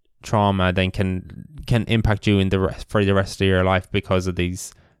trauma then can impact you for the rest of your life because of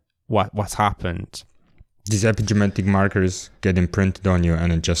these what's happened. These epigenetic markers get imprinted on you,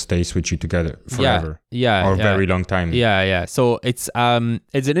 and it just stays with you together forever. Or a very long time. So it's an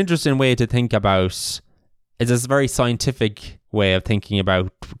interesting way to think about. It's a very scientific way of thinking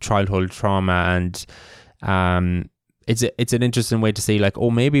about childhood trauma, and it's an interesting way to see, like, oh,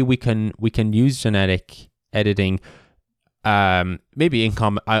 maybe we can use genetic editing, maybe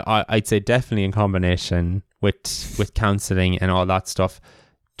I'd say definitely in combination with counseling and all that stuff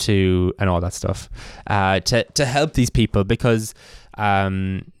to help these people, because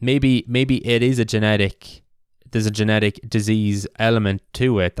maybe it is there's a genetic disease element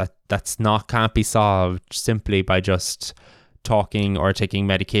to it can't be solved simply by just talking or taking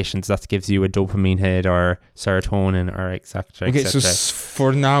medications that gives you a dopamine hit or serotonin or etc. Okay, so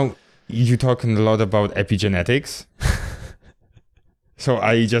for now you're talking a lot about epigenetics. So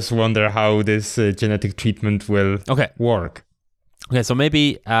I just wonder how this genetic treatment will work. Okay, so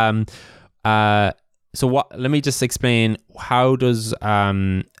maybe let me just explain, how does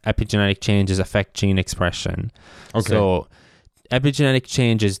epigenetic changes affect gene expression? Okay. So epigenetic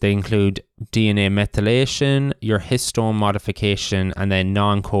changes, they include DNA methylation, your histone modification, and then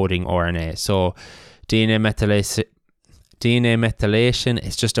non-coding RNA. So DNA methylation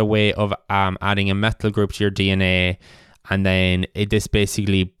is just a way of adding a methyl group to your DNA, and then this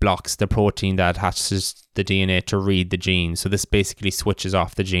basically blocks the protein that attaches the DNA to read the gene. So this basically switches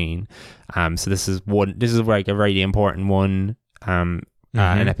off the gene. So this is like a very important one in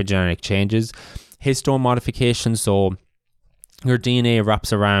epigenetic changes. Histone modification, so your DNA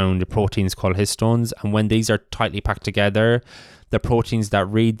wraps around proteins called histones, and when these are tightly packed together, the proteins that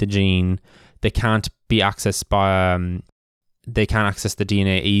read the gene, they can't access the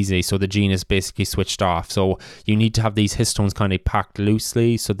DNA easily, so the gene is basically switched off. So you need to have these histones kind of packed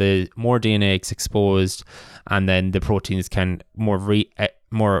loosely, so the more DNA is exposed, and then the proteins can more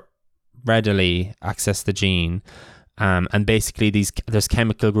readily access the gene. And basically there's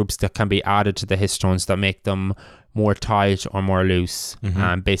chemical groups that can be added to the histones that make them more tight or more loose,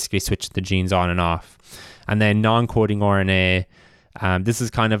 basically switching the genes on and off. And then non-coding RNA, this is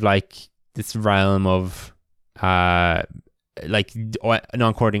kind of like this realm of like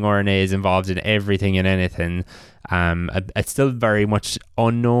non-coding RNA is involved in everything and anything. It's still very much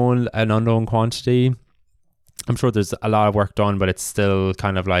an unknown quantity. I'm sure there's a lot of work done, but it's still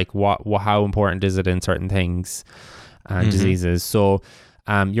kind of like how important is it in certain things and diseases. So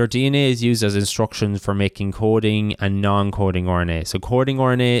your DNA is used as instructions for making coding and non-coding RNA. So coding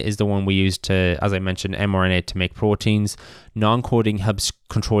RNA is the one we use to, as I mentioned, mRNA to make proteins. Non-coding helps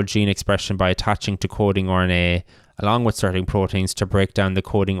control gene expression by attaching to coding RNA along with certain proteins to break down the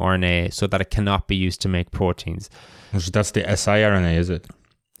coding RNA so that it cannot be used to make proteins. That's the siRNA, is it?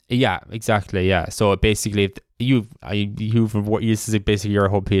 Yeah, exactly. Yeah. So basically, this is basically your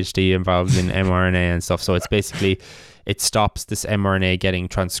whole PhD involved in mRNA and stuff. So it's basically, it stops this mRNA getting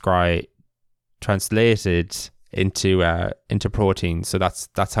translated into proteins. So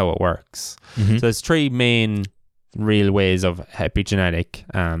that's how it works. So there's three main real ways of epigenetic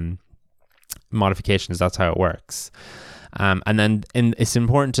modifications. That's how it works. And then it's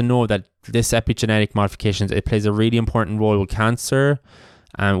important to know that this epigenetic modifications, it plays a really important role with cancer.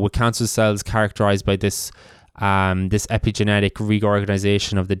 With cancer cells characterized by this epigenetic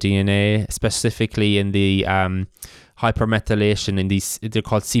reorganization of the DNA, specifically in the hypermethylation in these, they're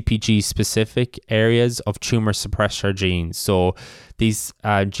called CpG specific areas of tumor suppressor genes. So these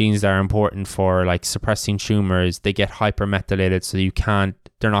genes that are important for like suppressing tumors, they get hypermethylated, so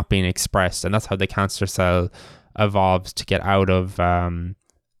they're not being expressed, and that's how the cancer cell evolves to get out of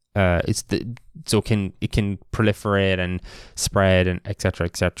it can proliferate and spread and etc.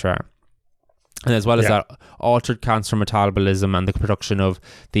 And as well as that, altered cancer metabolism and the production of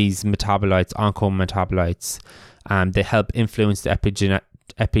these metabolites, oncometabolites, they help influence the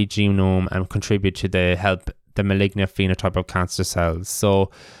epigenome and contribute to the malignant phenotype of cancer cells.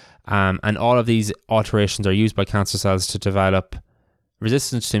 So and all of these alterations are used by cancer cells to develop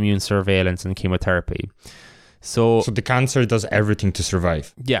resistance to immune surveillance and chemotherapy. So the cancer does everything to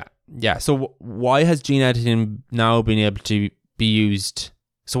survive. Yeah. So why has gene editing now been able to be used?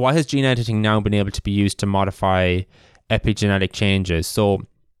 So why has gene editing now been able to be used to modify epigenetic changes? So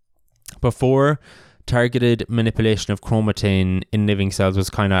before, targeted manipulation of chromatin in living cells was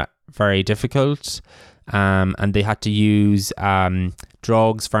kind of very difficult, and they had to use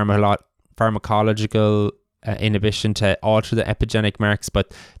drugs, pharmacological inhibition to alter the epigenetic marks,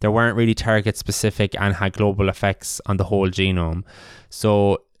 but they weren't really target specific and had global effects on the whole genome.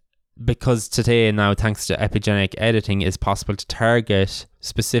 So because today now, thanks to epigenetic editing, it's possible to target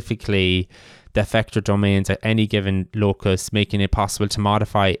specifically the effector domains at any given locus, making it possible to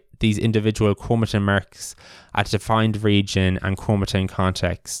modify these individual chromatin marks at a defined region and chromatin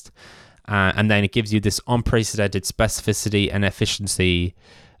context. And then it gives you this unprecedented specificity and efficiency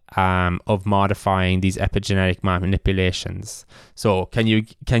of modifying these epigenetic manipulations. So can you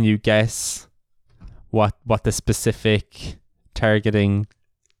guess what the specific targeting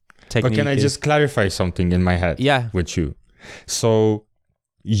technique is? But can I just clarify something in my head with you? So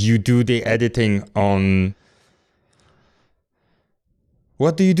you do the editing on...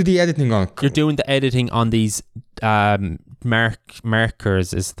 What do you do the editing on? You're doing the editing on these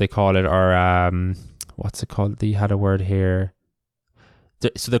markers, as they call it, or what's it called? You had a word here.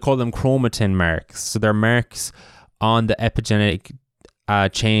 So they call them chromatin marks. So they're marks on the epigenetic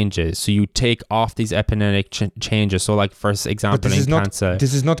changes. So you take off these epigenetic changes. So like, for example, in cancer.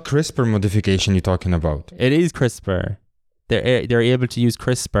 This is not CRISPR modification you're talking about. It is CRISPR. They're able to use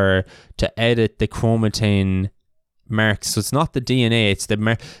CRISPR to edit the chromatin marks. So it's not the DNA,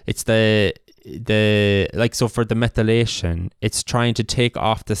 it's the like, so for the methylation, it's trying to take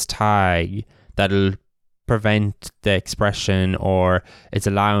off this tag that'll prevent the expression, or it's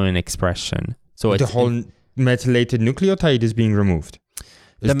allowing expression. So the whole methylated nucleotide is being removed.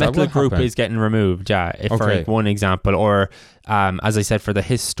 The methyl group is getting removed, for like one example. Or as I said, for the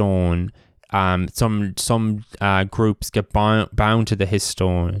histone, some groups get bound to the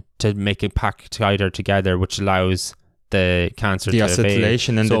histone to make it pack together, which allows the cancer the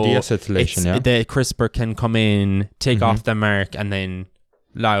acetylation and the deacetylation. The CRISPR can come in, take off the mark, and then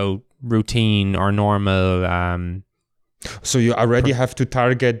allow routine or normal. So you already have to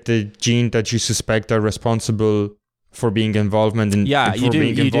target the gene that you suspect are responsible for being involvement in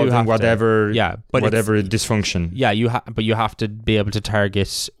whatever dysfunction. But you have to be able to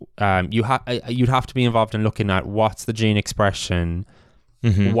target. You'd have to be involved in looking at what's the gene expression,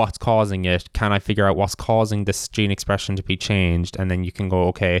 what's causing it. Can I figure out what's causing this gene expression to be changed? And then you can go,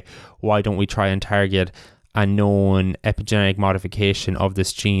 okay, why don't we try and target a known epigenetic modification of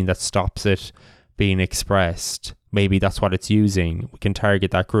this gene that stops it being expressed maybe that's what it's using. We can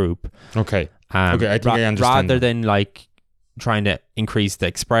target that group. Okay. I think I understand. Rather than like trying to increase the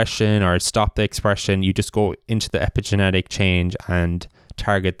expression or stop the expression, you just go into the epigenetic change and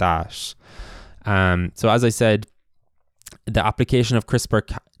target that. So as I said, the application of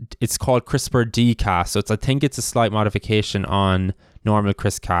CRISPR, it's called CRISPR-Cas. So I think it's a slight modification on normal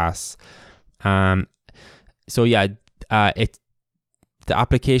CRISPR-Cas. The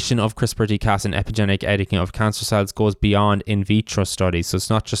application of CRISPR-Cas in epigenetic editing of cancer cells goes beyond in vitro studies. So it's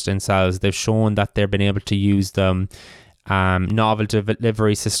not just in cells. They've shown that they've been able to use them. Novel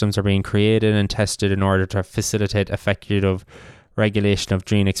delivery systems are being created and tested in order to facilitate effective regulation of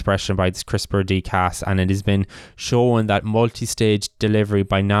gene expression by this CRISPR-Cas, and it has been shown that multi-stage delivery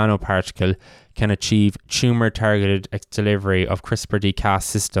by nanoparticle can achieve tumor-targeted delivery of CRISPR-Cas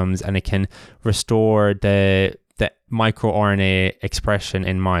systems, and it can restore the microRNA expression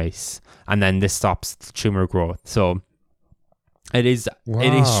in mice, and then this stops tumor growth. So it has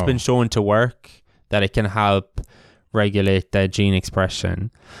been shown to work, that it can help regulate the gene expression.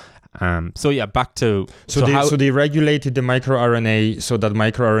 Back to so they regulated the microRNA so that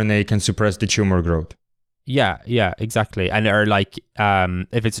microRNA can suppress the tumor growth. Yeah, exactly. And or like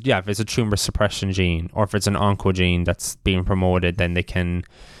if it's a tumor suppression gene, or if it's an oncogene that's being promoted, then they can,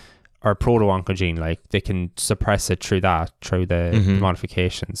 or proto-oncogene, like they can suppress it through the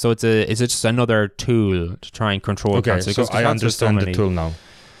modification. So it's just another tool to try and control cancer. So I understand the tool now.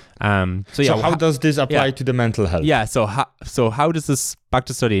 How does this apply to the mental health? Yeah, so how does this, back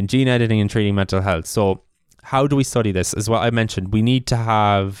to studying gene editing and treating mental health. So how do we study this? As what I mentioned, we need to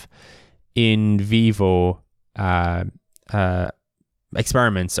have in vivo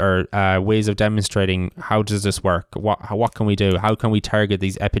experiments or ways of demonstrating how does this work. What can we do? How can we target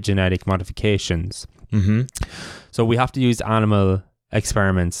these epigenetic modifications? So we have to use animal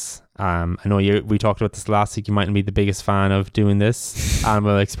experiments. I know we talked about this last week. You mightn't be the biggest fan of doing this,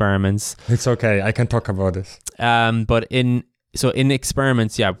 animal experiments. It's okay. I can talk about this. But in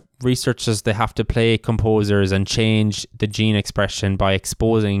experiments, researchers, they have to play composers and change the gene expression by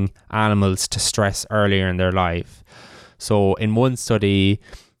exposing animals to stress earlier in their life. So in one study,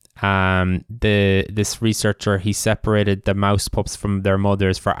 this researcher, he separated the mouse pups from their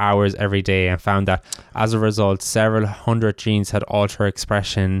mothers for hours every day and found that as a result, several hundred genes had altered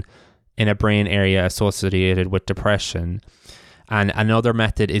expression in a brain area associated with depression. And another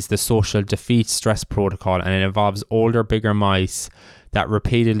method is the social defeat stress protocol, and it involves older, bigger mice that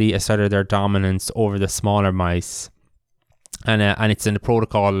repeatedly asserted their dominance over the smaller mice. And it's in a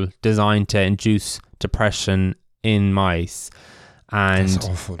protocol designed to induce depression in mice. And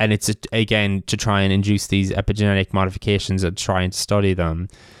it's again to try and induce these epigenetic modifications and try and study them.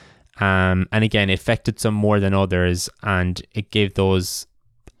 And again, it affected some more than others, and it gave those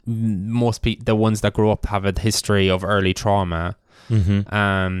the ones that grow up have a history of early trauma.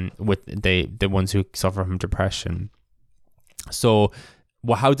 With the ones who suffer from depression. So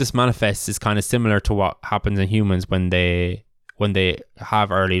how this manifests is kind of similar to what happens in humans when they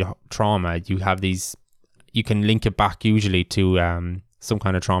have early trauma. You can link it back usually to some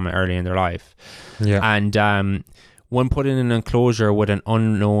kind of trauma early in their life. And when put in an enclosure with an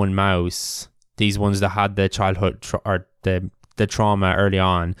unknown mouse, these ones that had the childhood or the trauma early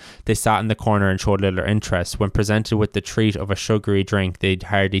on, they sat in the corner and showed little interest. When presented with the treat of a sugary drink, they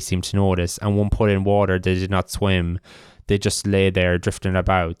hardly seemed to notice, and when put in water, they did not swim. They just lay there drifting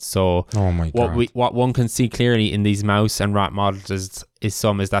about. So what one can see clearly in these mouse and rat models is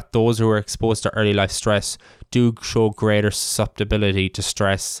that those who are exposed to early life stress do show greater susceptibility to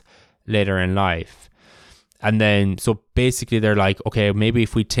stress later in life. And then so basically they're like, okay, maybe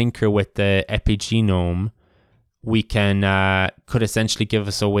if we tinker with the epigenome, we could essentially give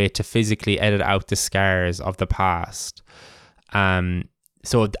us a way to physically edit out the scars of the past. And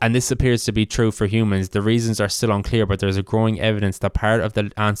this appears to be true for humans. The reasons are still unclear, but there's a growing evidence that part of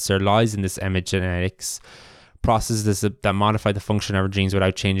the answer lies in this epigenetics processes that modify the function of our genes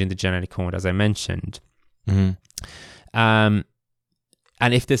without changing the genetic code, as I mentioned.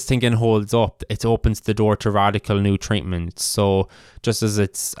 And if this thinking holds up, it opens the door to radical new treatments. So just as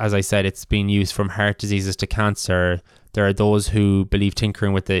I said, it's being used from heart diseases to cancer, there are those who believe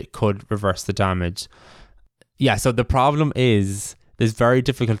tinkering with it could reverse the damage. So the problem is it's very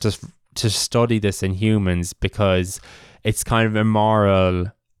difficult to study this in humans because it's kind of immoral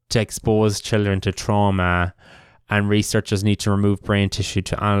to expose children to trauma, and researchers need to remove brain tissue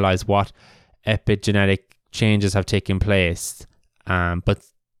to analyze what epigenetic changes have taken place. But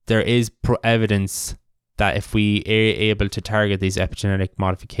there is evidence that if we are able to target these epigenetic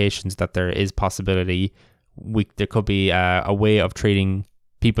modifications, that there is possibility there could be a way of treating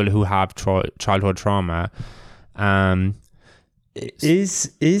people who have childhood trauma.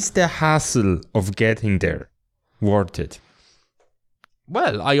 Is the hassle of getting there worth it?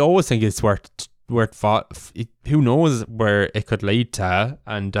 Well, I always think it's worth who knows where it could lead to,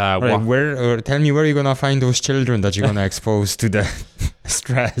 and tell me where you're gonna find those children that you're gonna expose to the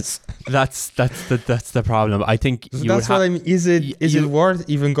stress. That's the problem. I think that's what I mean. Is it worth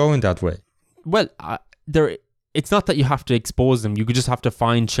even going that way? Well, it's not that you have to expose them. You could just have to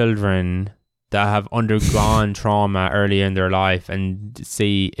find children that have undergone trauma early in their life and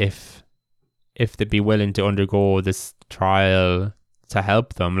see if they'd be willing to undergo this trial to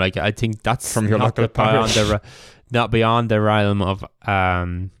help them. Like, I think that's from your local parish. Not beyond the realm of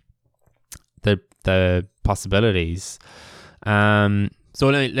the possibilities. So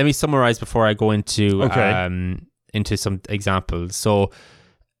let me summarize before I go into some examples. So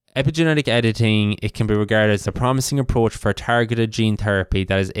epigenetic editing, it can be regarded as a promising approach for targeted gene therapy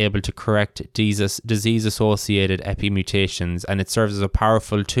that is able to correct disease-associated epimutations, and it serves as a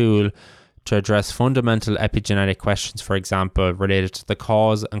powerful tool to address fundamental epigenetic questions, for example, related to the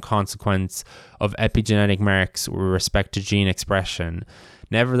cause and consequence of epigenetic marks with respect to gene expression.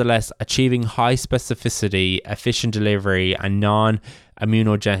 Nevertheless, achieving high specificity, efficient delivery, and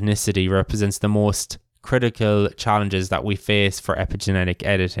non-immunogenicity represents the most critical challenges that we face for epigenetic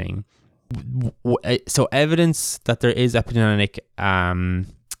editing. So evidence that there is epigenetic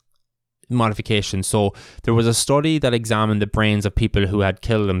modification. So there was a study that examined the brains of people who had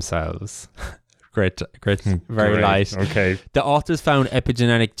killed themselves. Great, very light. Okay. The authors found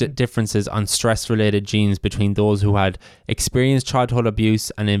epigenetic differences on stress-related genes between those who had experienced childhood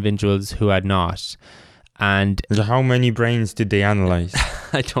abuse and individuals who had not. And how many brains did they analyze?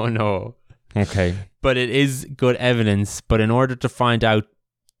 I don't know. Okay. But it is good evidence. But in order to find out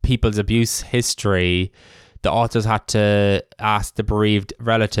people's abuse history, the authors had to ask the bereaved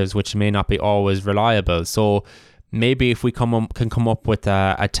relatives, which may not be always reliable. So maybe if we can come up with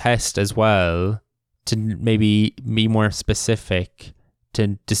a test as well to maybe be more specific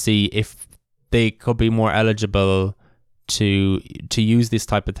to see if they could be more eligible to use this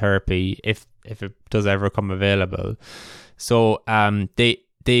type of therapy if it does ever come available. So they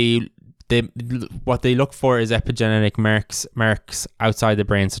what they look for is epigenetic marks outside the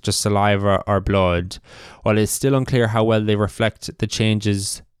brain, such as saliva or blood. While it's still unclear how well they reflect the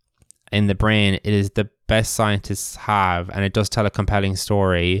changes in the brain, it is the best scientists have, and it does tell a compelling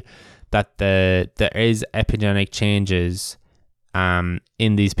story that there is epigenetic changes in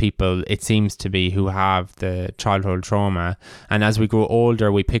these people, it seems to be, who have the childhood trauma. And as we grow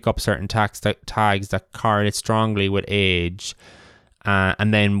older, we pick up certain tags that correlate strongly with age.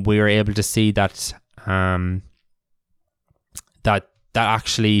 And then we were able to see that that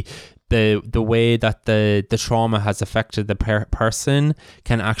actually the way that the trauma has affected the person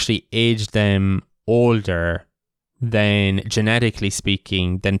can actually age them older than, genetically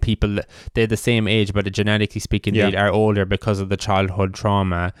speaking, than people. They're the same age, but genetically speaking, they are older because of the childhood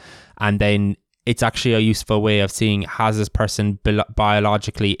trauma. And then it's actually a useful way of seeing, has this person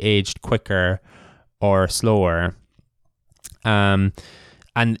biologically aged quicker or slower.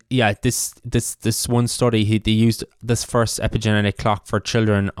 And yeah, this one study, they used this first epigenetic clock for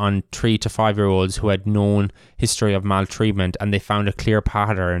children on 3 to 5 year olds who had known history of maltreatment, and they found a clear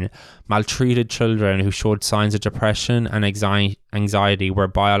pattern. Maltreated children who showed signs of depression and anxiety were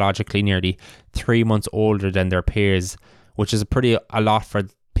biologically nearly 3 months older than their peers, which is a lot for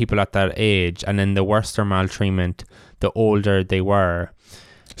people at that age. And then the worse their maltreatment, the older they were.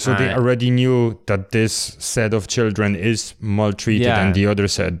 So they already knew that this set of children is maltreated and the other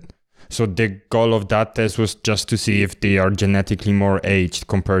set. So the goal of that test was just to see if they are genetically more aged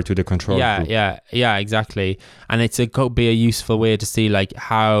compared to the control group. Yeah, exactly. And it could be a useful way to see, like,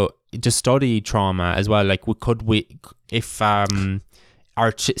 how to study trauma as well. Like,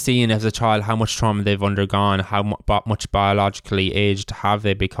 seeing as a child how much trauma they've undergone, how much biologically aged have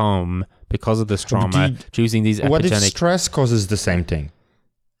they become because of this trauma, choosing these epigenetic... What if stress causes the same thing?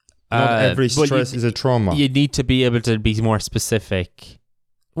 Not every stress is a trauma. You need to be able to be more specific.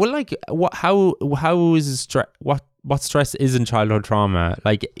 Well, like, how is stress? What stress isn't childhood trauma?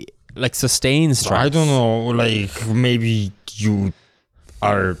 Like sustained stress. I don't know. Like, maybe you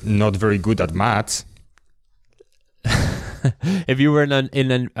are not very good at maths. If you were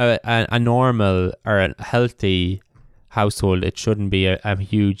in a normal or a healthy household, it shouldn't be a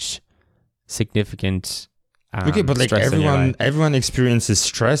huge, significant. Okay, but like everyone experiences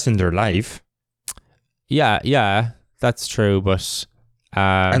stress in their life. Yeah, that's true. But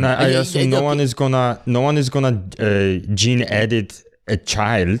and I assume no one is gonna gene edit a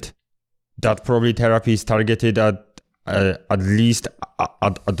child. That probably therapy is targeted at least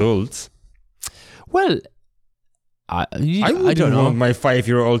at adults. Well, I don't want my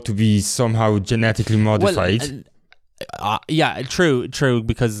 5-year-old to be somehow genetically modified. Yeah, true,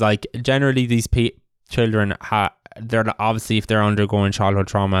 because like generally these children they're not, obviously if they're undergoing childhood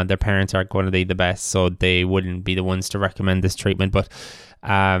trauma, their parents aren't going to be the best, so they wouldn't be the ones to recommend this treatment. But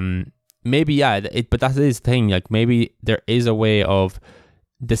maybe but that is the thing, like maybe there is a way of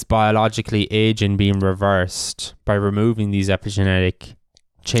this biologically aging being reversed by removing these epigenetic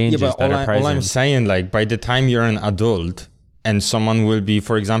changes that are present. All I'm saying, like, by the time you're an adult and someone will be,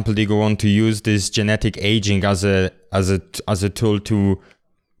 for example, they go on to use this genetic aging as a tool to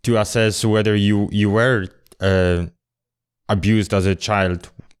assess whether you were abused as a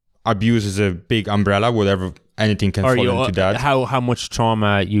child. Abuse is a big umbrella, whatever, anything can fall into that. How much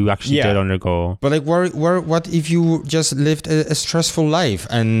trauma you actually did undergo. But like, what if you just lived a stressful life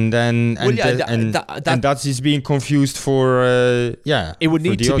and that is being confused for It would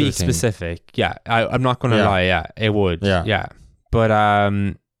need to be specific. Yeah, I'm not going to lie. Yeah, it would. Yeah. But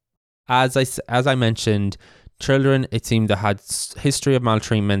as I mentioned, children, it seemed that had history of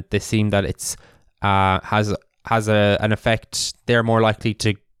maltreatment. They seem that it's has an effect. They're more likely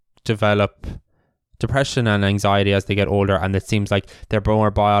to develop depression and anxiety as they get older, and it seems like they're more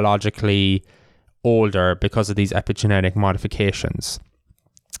biologically older because of these epigenetic modifications.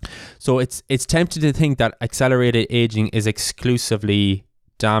 So it's tempting to think that accelerated aging is exclusively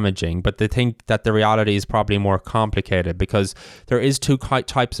damaging, but they think that the reality is probably more complicated, because there is two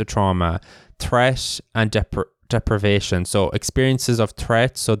types of trauma: threat and deprivation. So experiences of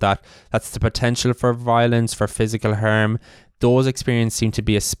threat, so that's the potential for violence, for physical harm. Those experiences seem to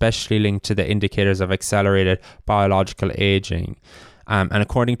be especially linked to the indicators of accelerated biological aging. And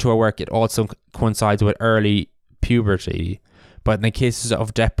according to our work, it also coincides with early puberty. But in the cases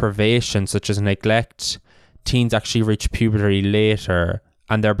of deprivation, such as neglect, teens actually reach puberty later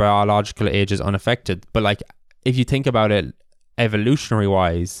and their biological age is unaffected. But like, if you think about it evolutionary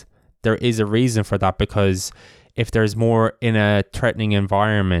wise, there is a reason for that, because if there's more in a threatening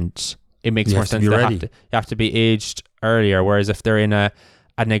environment, it makes more sense you have to be aged earlier. Whereas if they're in a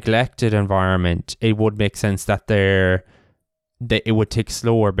neglected environment, it would make sense that it would take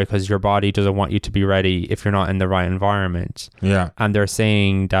slower, because your body doesn't want you to be ready if you're not in the right environment. Yeah. And they're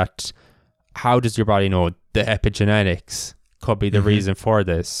saying that, how does your body know? The epigenetics could be the reason for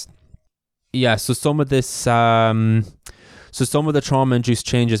this. Yeah, so some of this some of the trauma-induced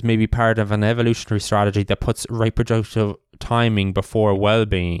changes may be part of an evolutionary strategy that puts reproductive timing before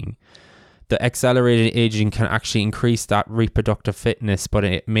well-being. The accelerated aging can actually increase that reproductive fitness, but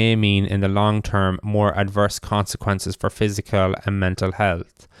it may mean in the long term more adverse consequences for physical and mental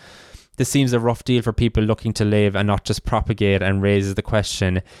health. This seems a rough deal for people looking to live and not just propagate, and raises the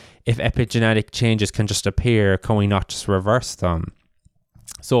question, if epigenetic changes can just appear, can we not just reverse them?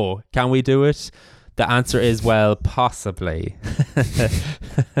 So, can we do it? The answer is, well, possibly.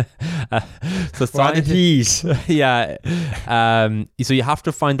 So scientists, so you have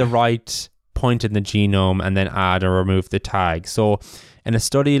to find the right point in the genome and then add or remove the tag. So in a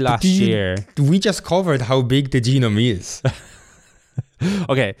study last year... We just covered how big the genome is.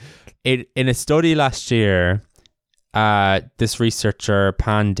 Okay. In a study last year, this researcher,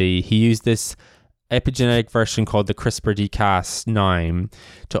 Pandy, he used this epigenetic version called the CRISPR-Cas9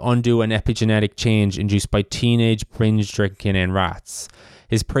 to undo an epigenetic change induced by teenage binge drinking in rats.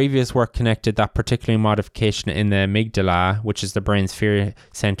 His previous work connected that particular modification in the amygdala, which is the brain's fear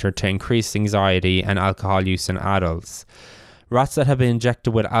center, to increase anxiety and alcohol use in adults. Rats that had been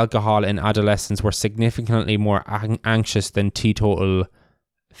injected with alcohol in adolescence were significantly more anxious than teetotal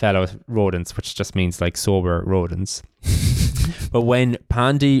fellow rodents, which just means like sober rodents. But when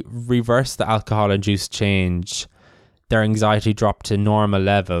Pandy reversed the alcohol-induced change, their anxiety dropped to normal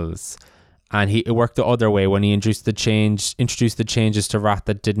levels. And it worked the other way when he introduced the changes to rats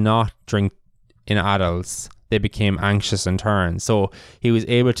that did not drink in adults. They became anxious in turn. So he was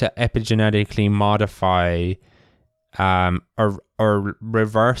able to epigenetically modify or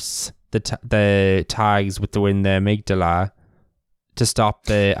reverse the tags within the amygdala to stop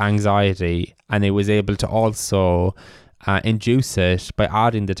the anxiety, and it was able to also induce it by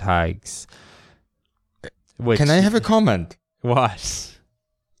adding the tags. Can I have a comment? What?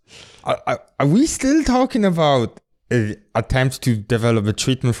 Are we still talking about attempts to develop a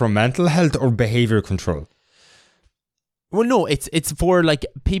treatment for mental health or behavior control? Well, no, it's for like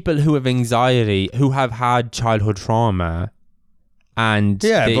people who have anxiety, who have had childhood trauma, and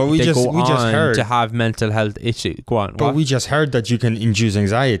they go on to have mental health issues. Go on. But we just heard that you can induce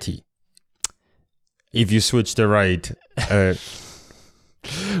anxiety if you switch the right.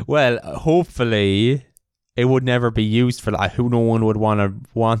 Well, hopefully it would never be used for that. No one would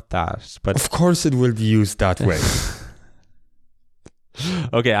want that. But of course it will be used that way.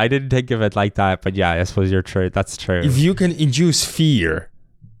 Okay, I didn't think of it like that, but yeah, I suppose you're true. That's true. If you can induce fear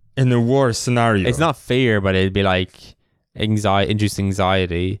in a war scenario, it's not fear, but it'd be like induce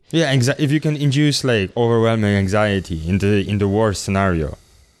anxiety. Yeah, if you can induce like overwhelming anxiety in the war scenario,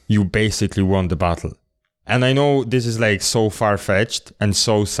 you basically won the battle. And I know this is like so far-fetched and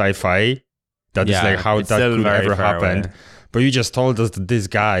so sci-fi that is like how that could ever happen. Away. But you just told us that this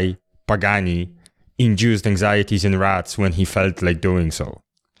guy, Pagani, induced anxieties in rats when he felt like doing so.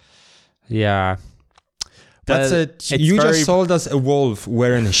 Yeah. That's it. You just sold us a wolf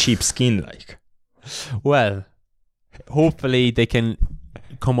wearing a sheep skin, like. Well, hopefully they can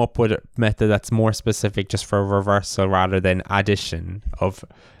come up with a method that's more specific just for reversal rather than addition of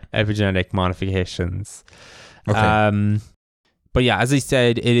epigenetic modifications. Okay. But yeah, as I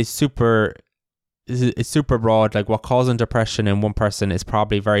said, it's super broad. Like what causing depression in one person is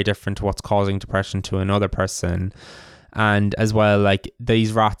probably very different to what's causing depression to another person. And as well, like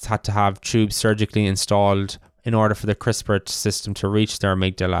these rats had to have tubes surgically installed in order for the CRISPR system to reach their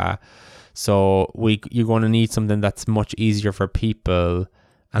amygdala. So you're going to need something that's much easier for people,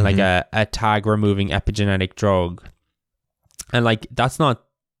 and like a tag removing epigenetic drug. And like that's not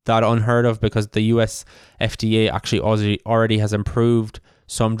that unheard of, because the US FDA actually already has improved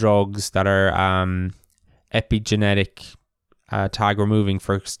some drugs that are epigenetic tag removing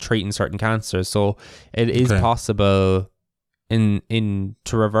for treating certain cancers. So it is possible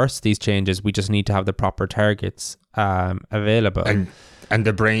to reverse these changes. We just need to have the proper targets available. And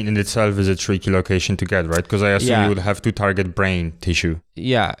the brain in itself is a tricky location to get, right? Because I assume you would have to target brain tissue.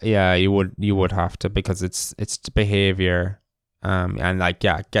 Yeah, you would have to, because it's behavior. And like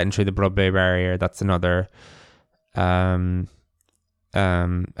getting through the blood-brain barrier, that's another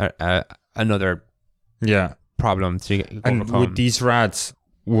another problem to overcome. And with these rats,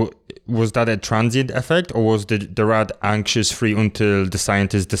 was that a transient effect, or was the rat anxious free until the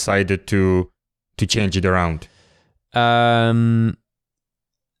scientists decided to change it around? I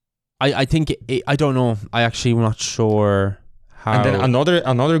think I don't know. I actually am not sure how. And then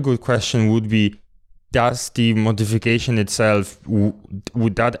another good question would be, does the modification itself,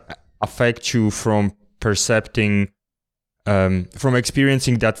 would that affect you from percepting, from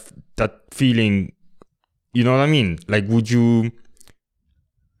experiencing that feeling? You know what I mean? Like, would you?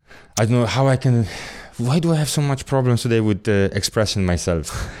 I don't know how I can. Why do I have so much problems today with expressing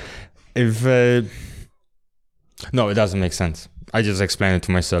myself? No, it doesn't make sense. I just explain it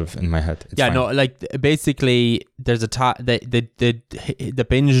to myself in my head. It's fine. No, like basically, there's the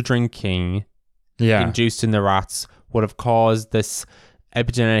binge drinking. Induced in the rats would have caused this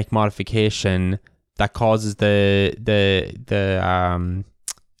epigenetic modification that causes the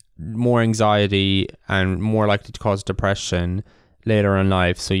more anxiety and more likely to cause depression later in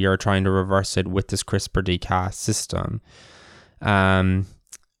life. So you're trying to reverse it with this CRISPR-Cas system. But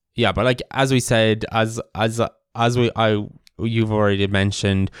like as we said, you've already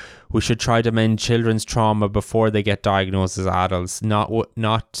mentioned, we should try to mend children's trauma before they get diagnosed as adults, not with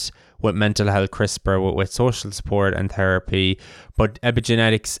mental health CRISPR, with social support and therapy. But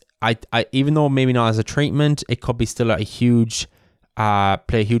epigenetics, I even though maybe not as a treatment, it could be still play a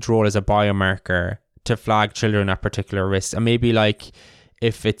huge role as a biomarker to flag children at particular risks. And maybe like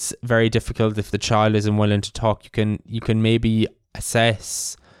if it's very difficult, if the child isn't willing to talk, you can maybe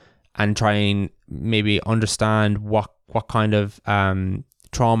assess and try and maybe understand what kind of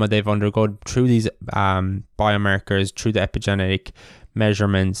trauma they've undergone through these biomarkers, through the epigenetic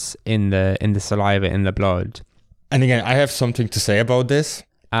measurements in the saliva, in the blood. And again, I have something to say about this.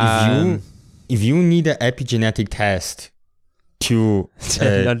 If you need an epigenetic test to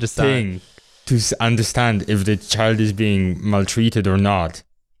understand if the child is being maltreated or not,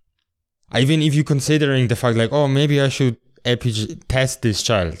 even if you're considering the fact like, oh, maybe I should test this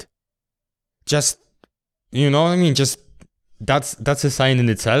child, just, you know what I mean, just that's a sign in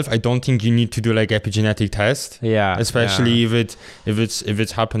itself. I don't think you need to do like epigenetic test. Especially if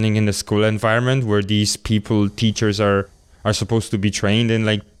it's happening in the school environment where these teachers are supposed to be trained in,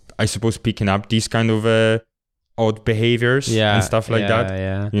 like, I suppose, picking up these kind of odd behaviors and stuff like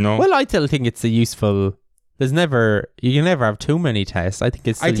that. You know. Well, I still think it's a useful. You can never have too many tests. I think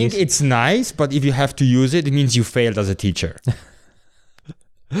it's nice, but if you have to use it, it means you failed as a teacher.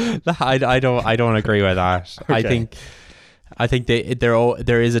 I don't agree with that. Okay. I think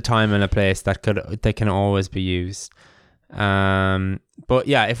there is a time and a place that can always be used. But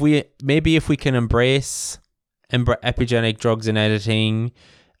yeah, if we can embrace epigenetic drugs and editing,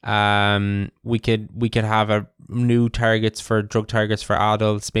 we could have new drug targets for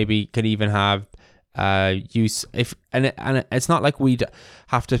adults. Maybe could even have use. And it's not like we'd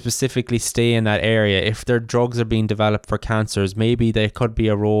have to specifically stay in that area. If their drugs are being developed for cancers, maybe there could be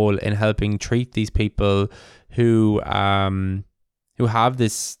a role in helping treat these people who have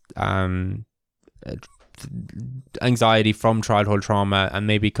this anxiety from childhood trauma, and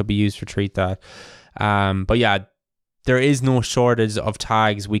maybe could be used to treat that. But yeah, there is no shortage of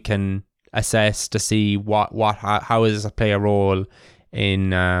tags we can assess to see how does it play a role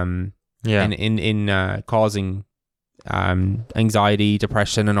in causing anxiety,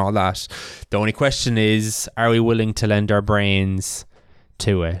 depression, and all that. The only question is, are we willing to lend our brains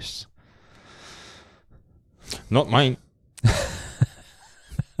to it? Not mine.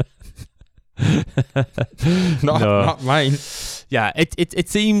 Not mine. Yeah, it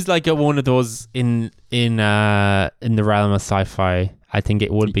seems like one of those in the realm of sci-fi. I think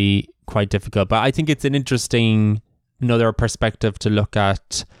it would be quite difficult, but I think it's an interesting another perspective to look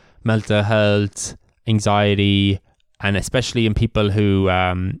at mental health, anxiety, and especially in people who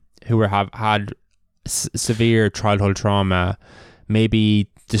have had severe childhood trauma. Maybe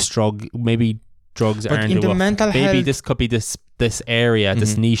drugs but aren't in the mental maybe health, this could be this area,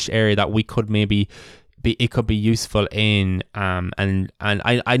 this niche area that we could maybe it could be useful in. And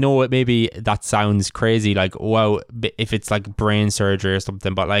I know it maybe that sounds crazy, like, wow, if it's like brain surgery or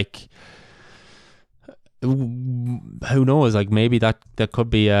something, but like, who knows, like maybe that could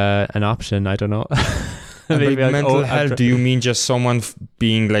be an option. I don't know. Maybe like, mental health, do you mean just someone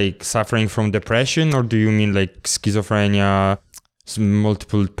being like suffering from depression, or do you mean like schizophrenia,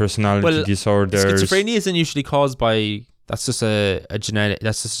 multiple personality disorders? Schizophrenia isn't usually caused by, that's just a genetic,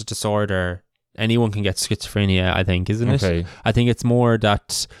 that's just a disorder. Anyone can get schizophrenia, I think, isn't it? I think it's more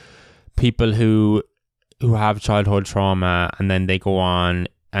that people who have childhood trauma and then they go on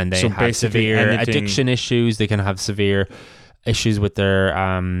and they have severe addiction issues. They can have severe issues with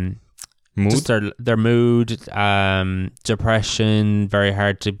their mood, just their mood, depression. Very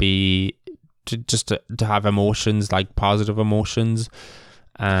hard to have emotions, like positive emotions.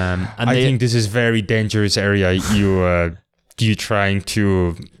 And I think this is very dangerous area you trying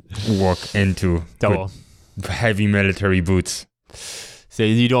to walk into with heavy military boots. So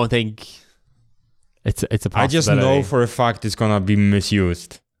you don't think it's a possibility? I just know for a fact it's gonna be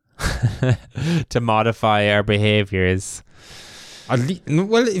misused to modify our behaviors.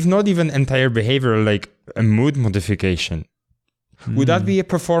 Well, if not even entire behavior, like a mood modification. Would that be a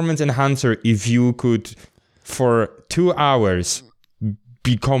performance enhancer if you could, for 2 hours,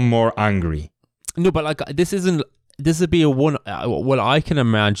 become more angry? No, but like this would be a one. Well, I can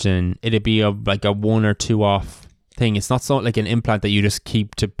imagine it'd be like a 1 or 2 off thing. It's not so like an implant that you just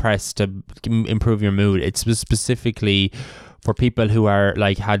keep to press to improve your mood. It's specifically for people who are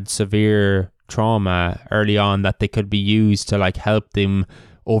like had severe trauma early on, that they could be used to like help them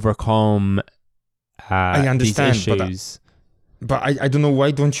overcome I understand, these issues. But I don't know,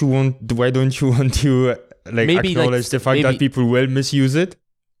 why don't you want to like maybe acknowledge the fact that people will misuse it?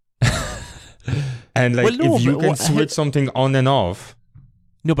 And like, if you can switch something on and off.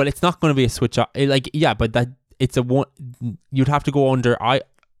 No, but it's not going to be a switch off. Like, yeah, but that it's a one. You'd have to go under.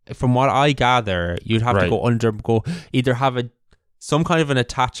 From what I gather, you'd have to go either have some kind of an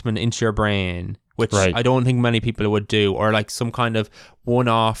attachment into your brain, which I don't think many people would do, or like some kind of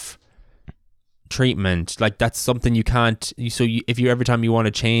one-off treatment. Like that's something you can't. If you every time you want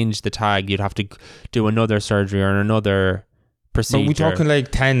to change the tag, you'd have to do another surgery or another procedure. But we're talking like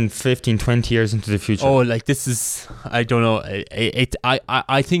 10, 15, 20 years into the future. Oh, like this is, I don't know.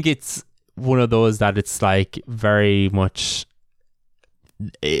 I think it's one of those that it's like very much,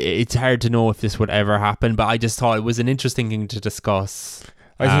 it's hard to know if this would ever happen, but I just thought it was an interesting thing to discuss.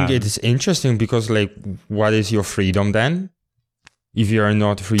 I think it is interesting because like, what is your freedom then? If you are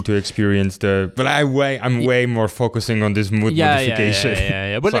not free to experience but I'm way more focusing on this mood modification.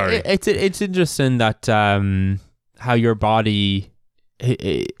 Yeah. But it's interesting that how your body,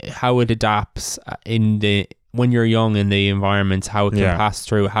 how it adapts when you're young in the environments, how it can pass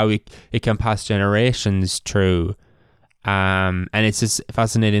through, how it can pass generations through. And it's just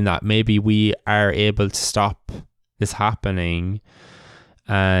fascinating that maybe we are able to stop this happening,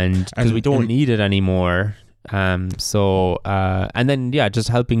 and because we don't need it anymore. And then just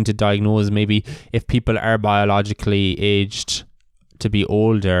helping to diagnose, maybe if people are biologically aged to be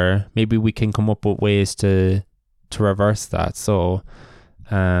older, maybe we can come up with ways to reverse that. So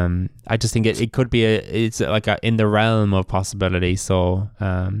I just think it could be it's like in the realm of possibility. So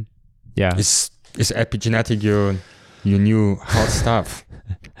is epigenetic your new hot stuff?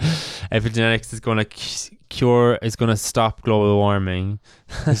 Epigenetics is going to is going to stop global warming.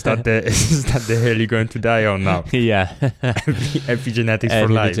 Is that the hill you're going to die on now? Yeah. Epigenetics for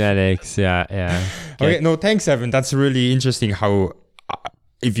life. Epigenetics, yeah. Okay, no, thanks, Evan. That's really interesting how,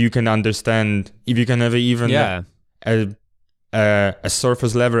 if you can have even a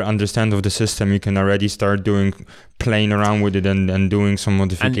surface level understand of the system, you can already start playing around with it and doing some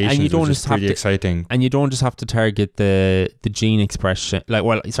modifications, and you don't which is pretty exciting. And you don't just have to target the gene expression.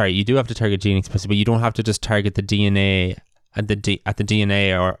 You do have to target gene expression, but you don't have to just target the DNA at the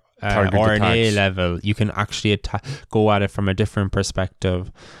DNA or RNA level. You can actually go at it from a different perspective.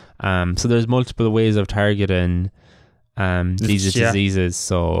 So there's multiple ways of targeting these diseases.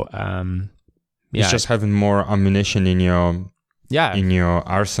 So it's just having more ammunition in your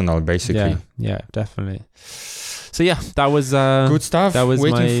arsenal, basically. Yeah, definitely. So that was good stuff. That was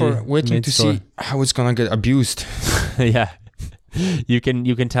waiting to see how it's gonna get abused. Yeah, you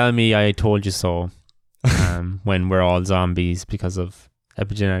can tell me I told you so. When we're all zombies because of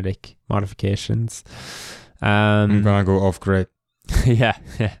epigenetic modifications. I'm gonna go off grid. Yeah.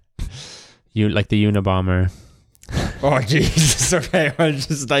 You like the Unabomber. Oh Jesus! Okay, I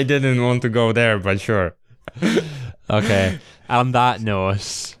didn't want to go there, but sure. Okay. On that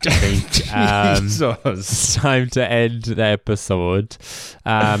note, I think it's time to end the episode.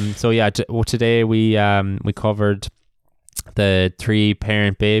 Today we covered the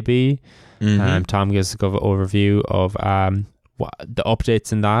 3-parent baby. Tom gives a good overview of the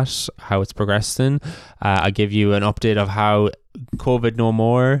updates in that, how it's progressing. I give you an update of how COVID no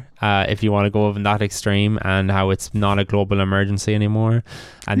more, if you want to go in that extreme, and how it's not a global emergency anymore.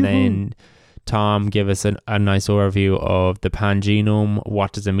 And then Tom give us a nice overview of the pangenome.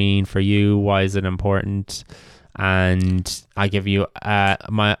 What does it mean for you? Why is it important? And I give you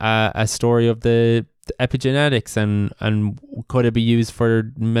a story of the epigenetics and could it be used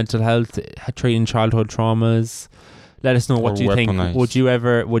for mental health, treating childhood traumas. Let us know what you think. Would you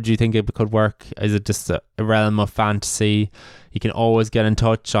think it could work? Is it just a realm of fantasy? You can always get in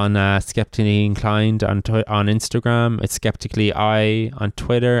touch on Skeptically Inclined on Instagram. It's Skeptically I on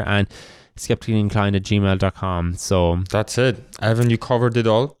Twitter, and skepticallyinclined@gmail.com. So that's it. Evan, you covered it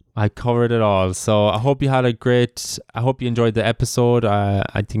all. I covered it all. So I hope you enjoyed the episode.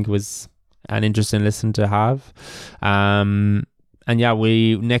 I think it was an interesting listen to have.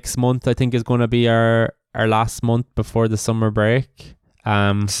 Next month I think is going to be our last month before the summer break. We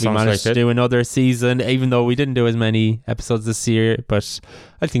managed to do another season, even though we didn't do as many episodes this year, but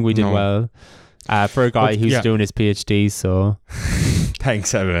I think we did well for a guy who's doing his PhD. So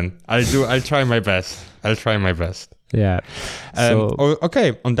thanks, Evan. I'll try my best. Yeah.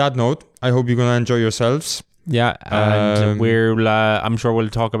 Okay. On that note, I hope you're gonna enjoy yourselves. Yeah, and I'm sure we'll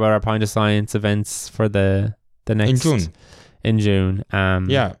talk about our Pint of Science events for the next in June.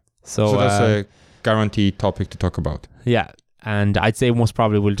 So that's a guaranteed topic to talk about. Yeah, and I'd say most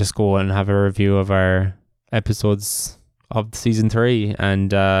probably we'll just go and have a review of our episodes of season 3.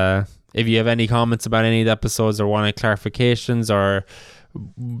 And if you have any comments about any of the episodes or want clarifications or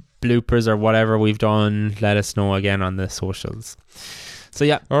bloopers or whatever we've done, let us know again on the socials. So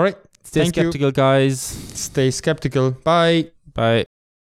all right, stay skeptical, guys. Stay skeptical. Bye.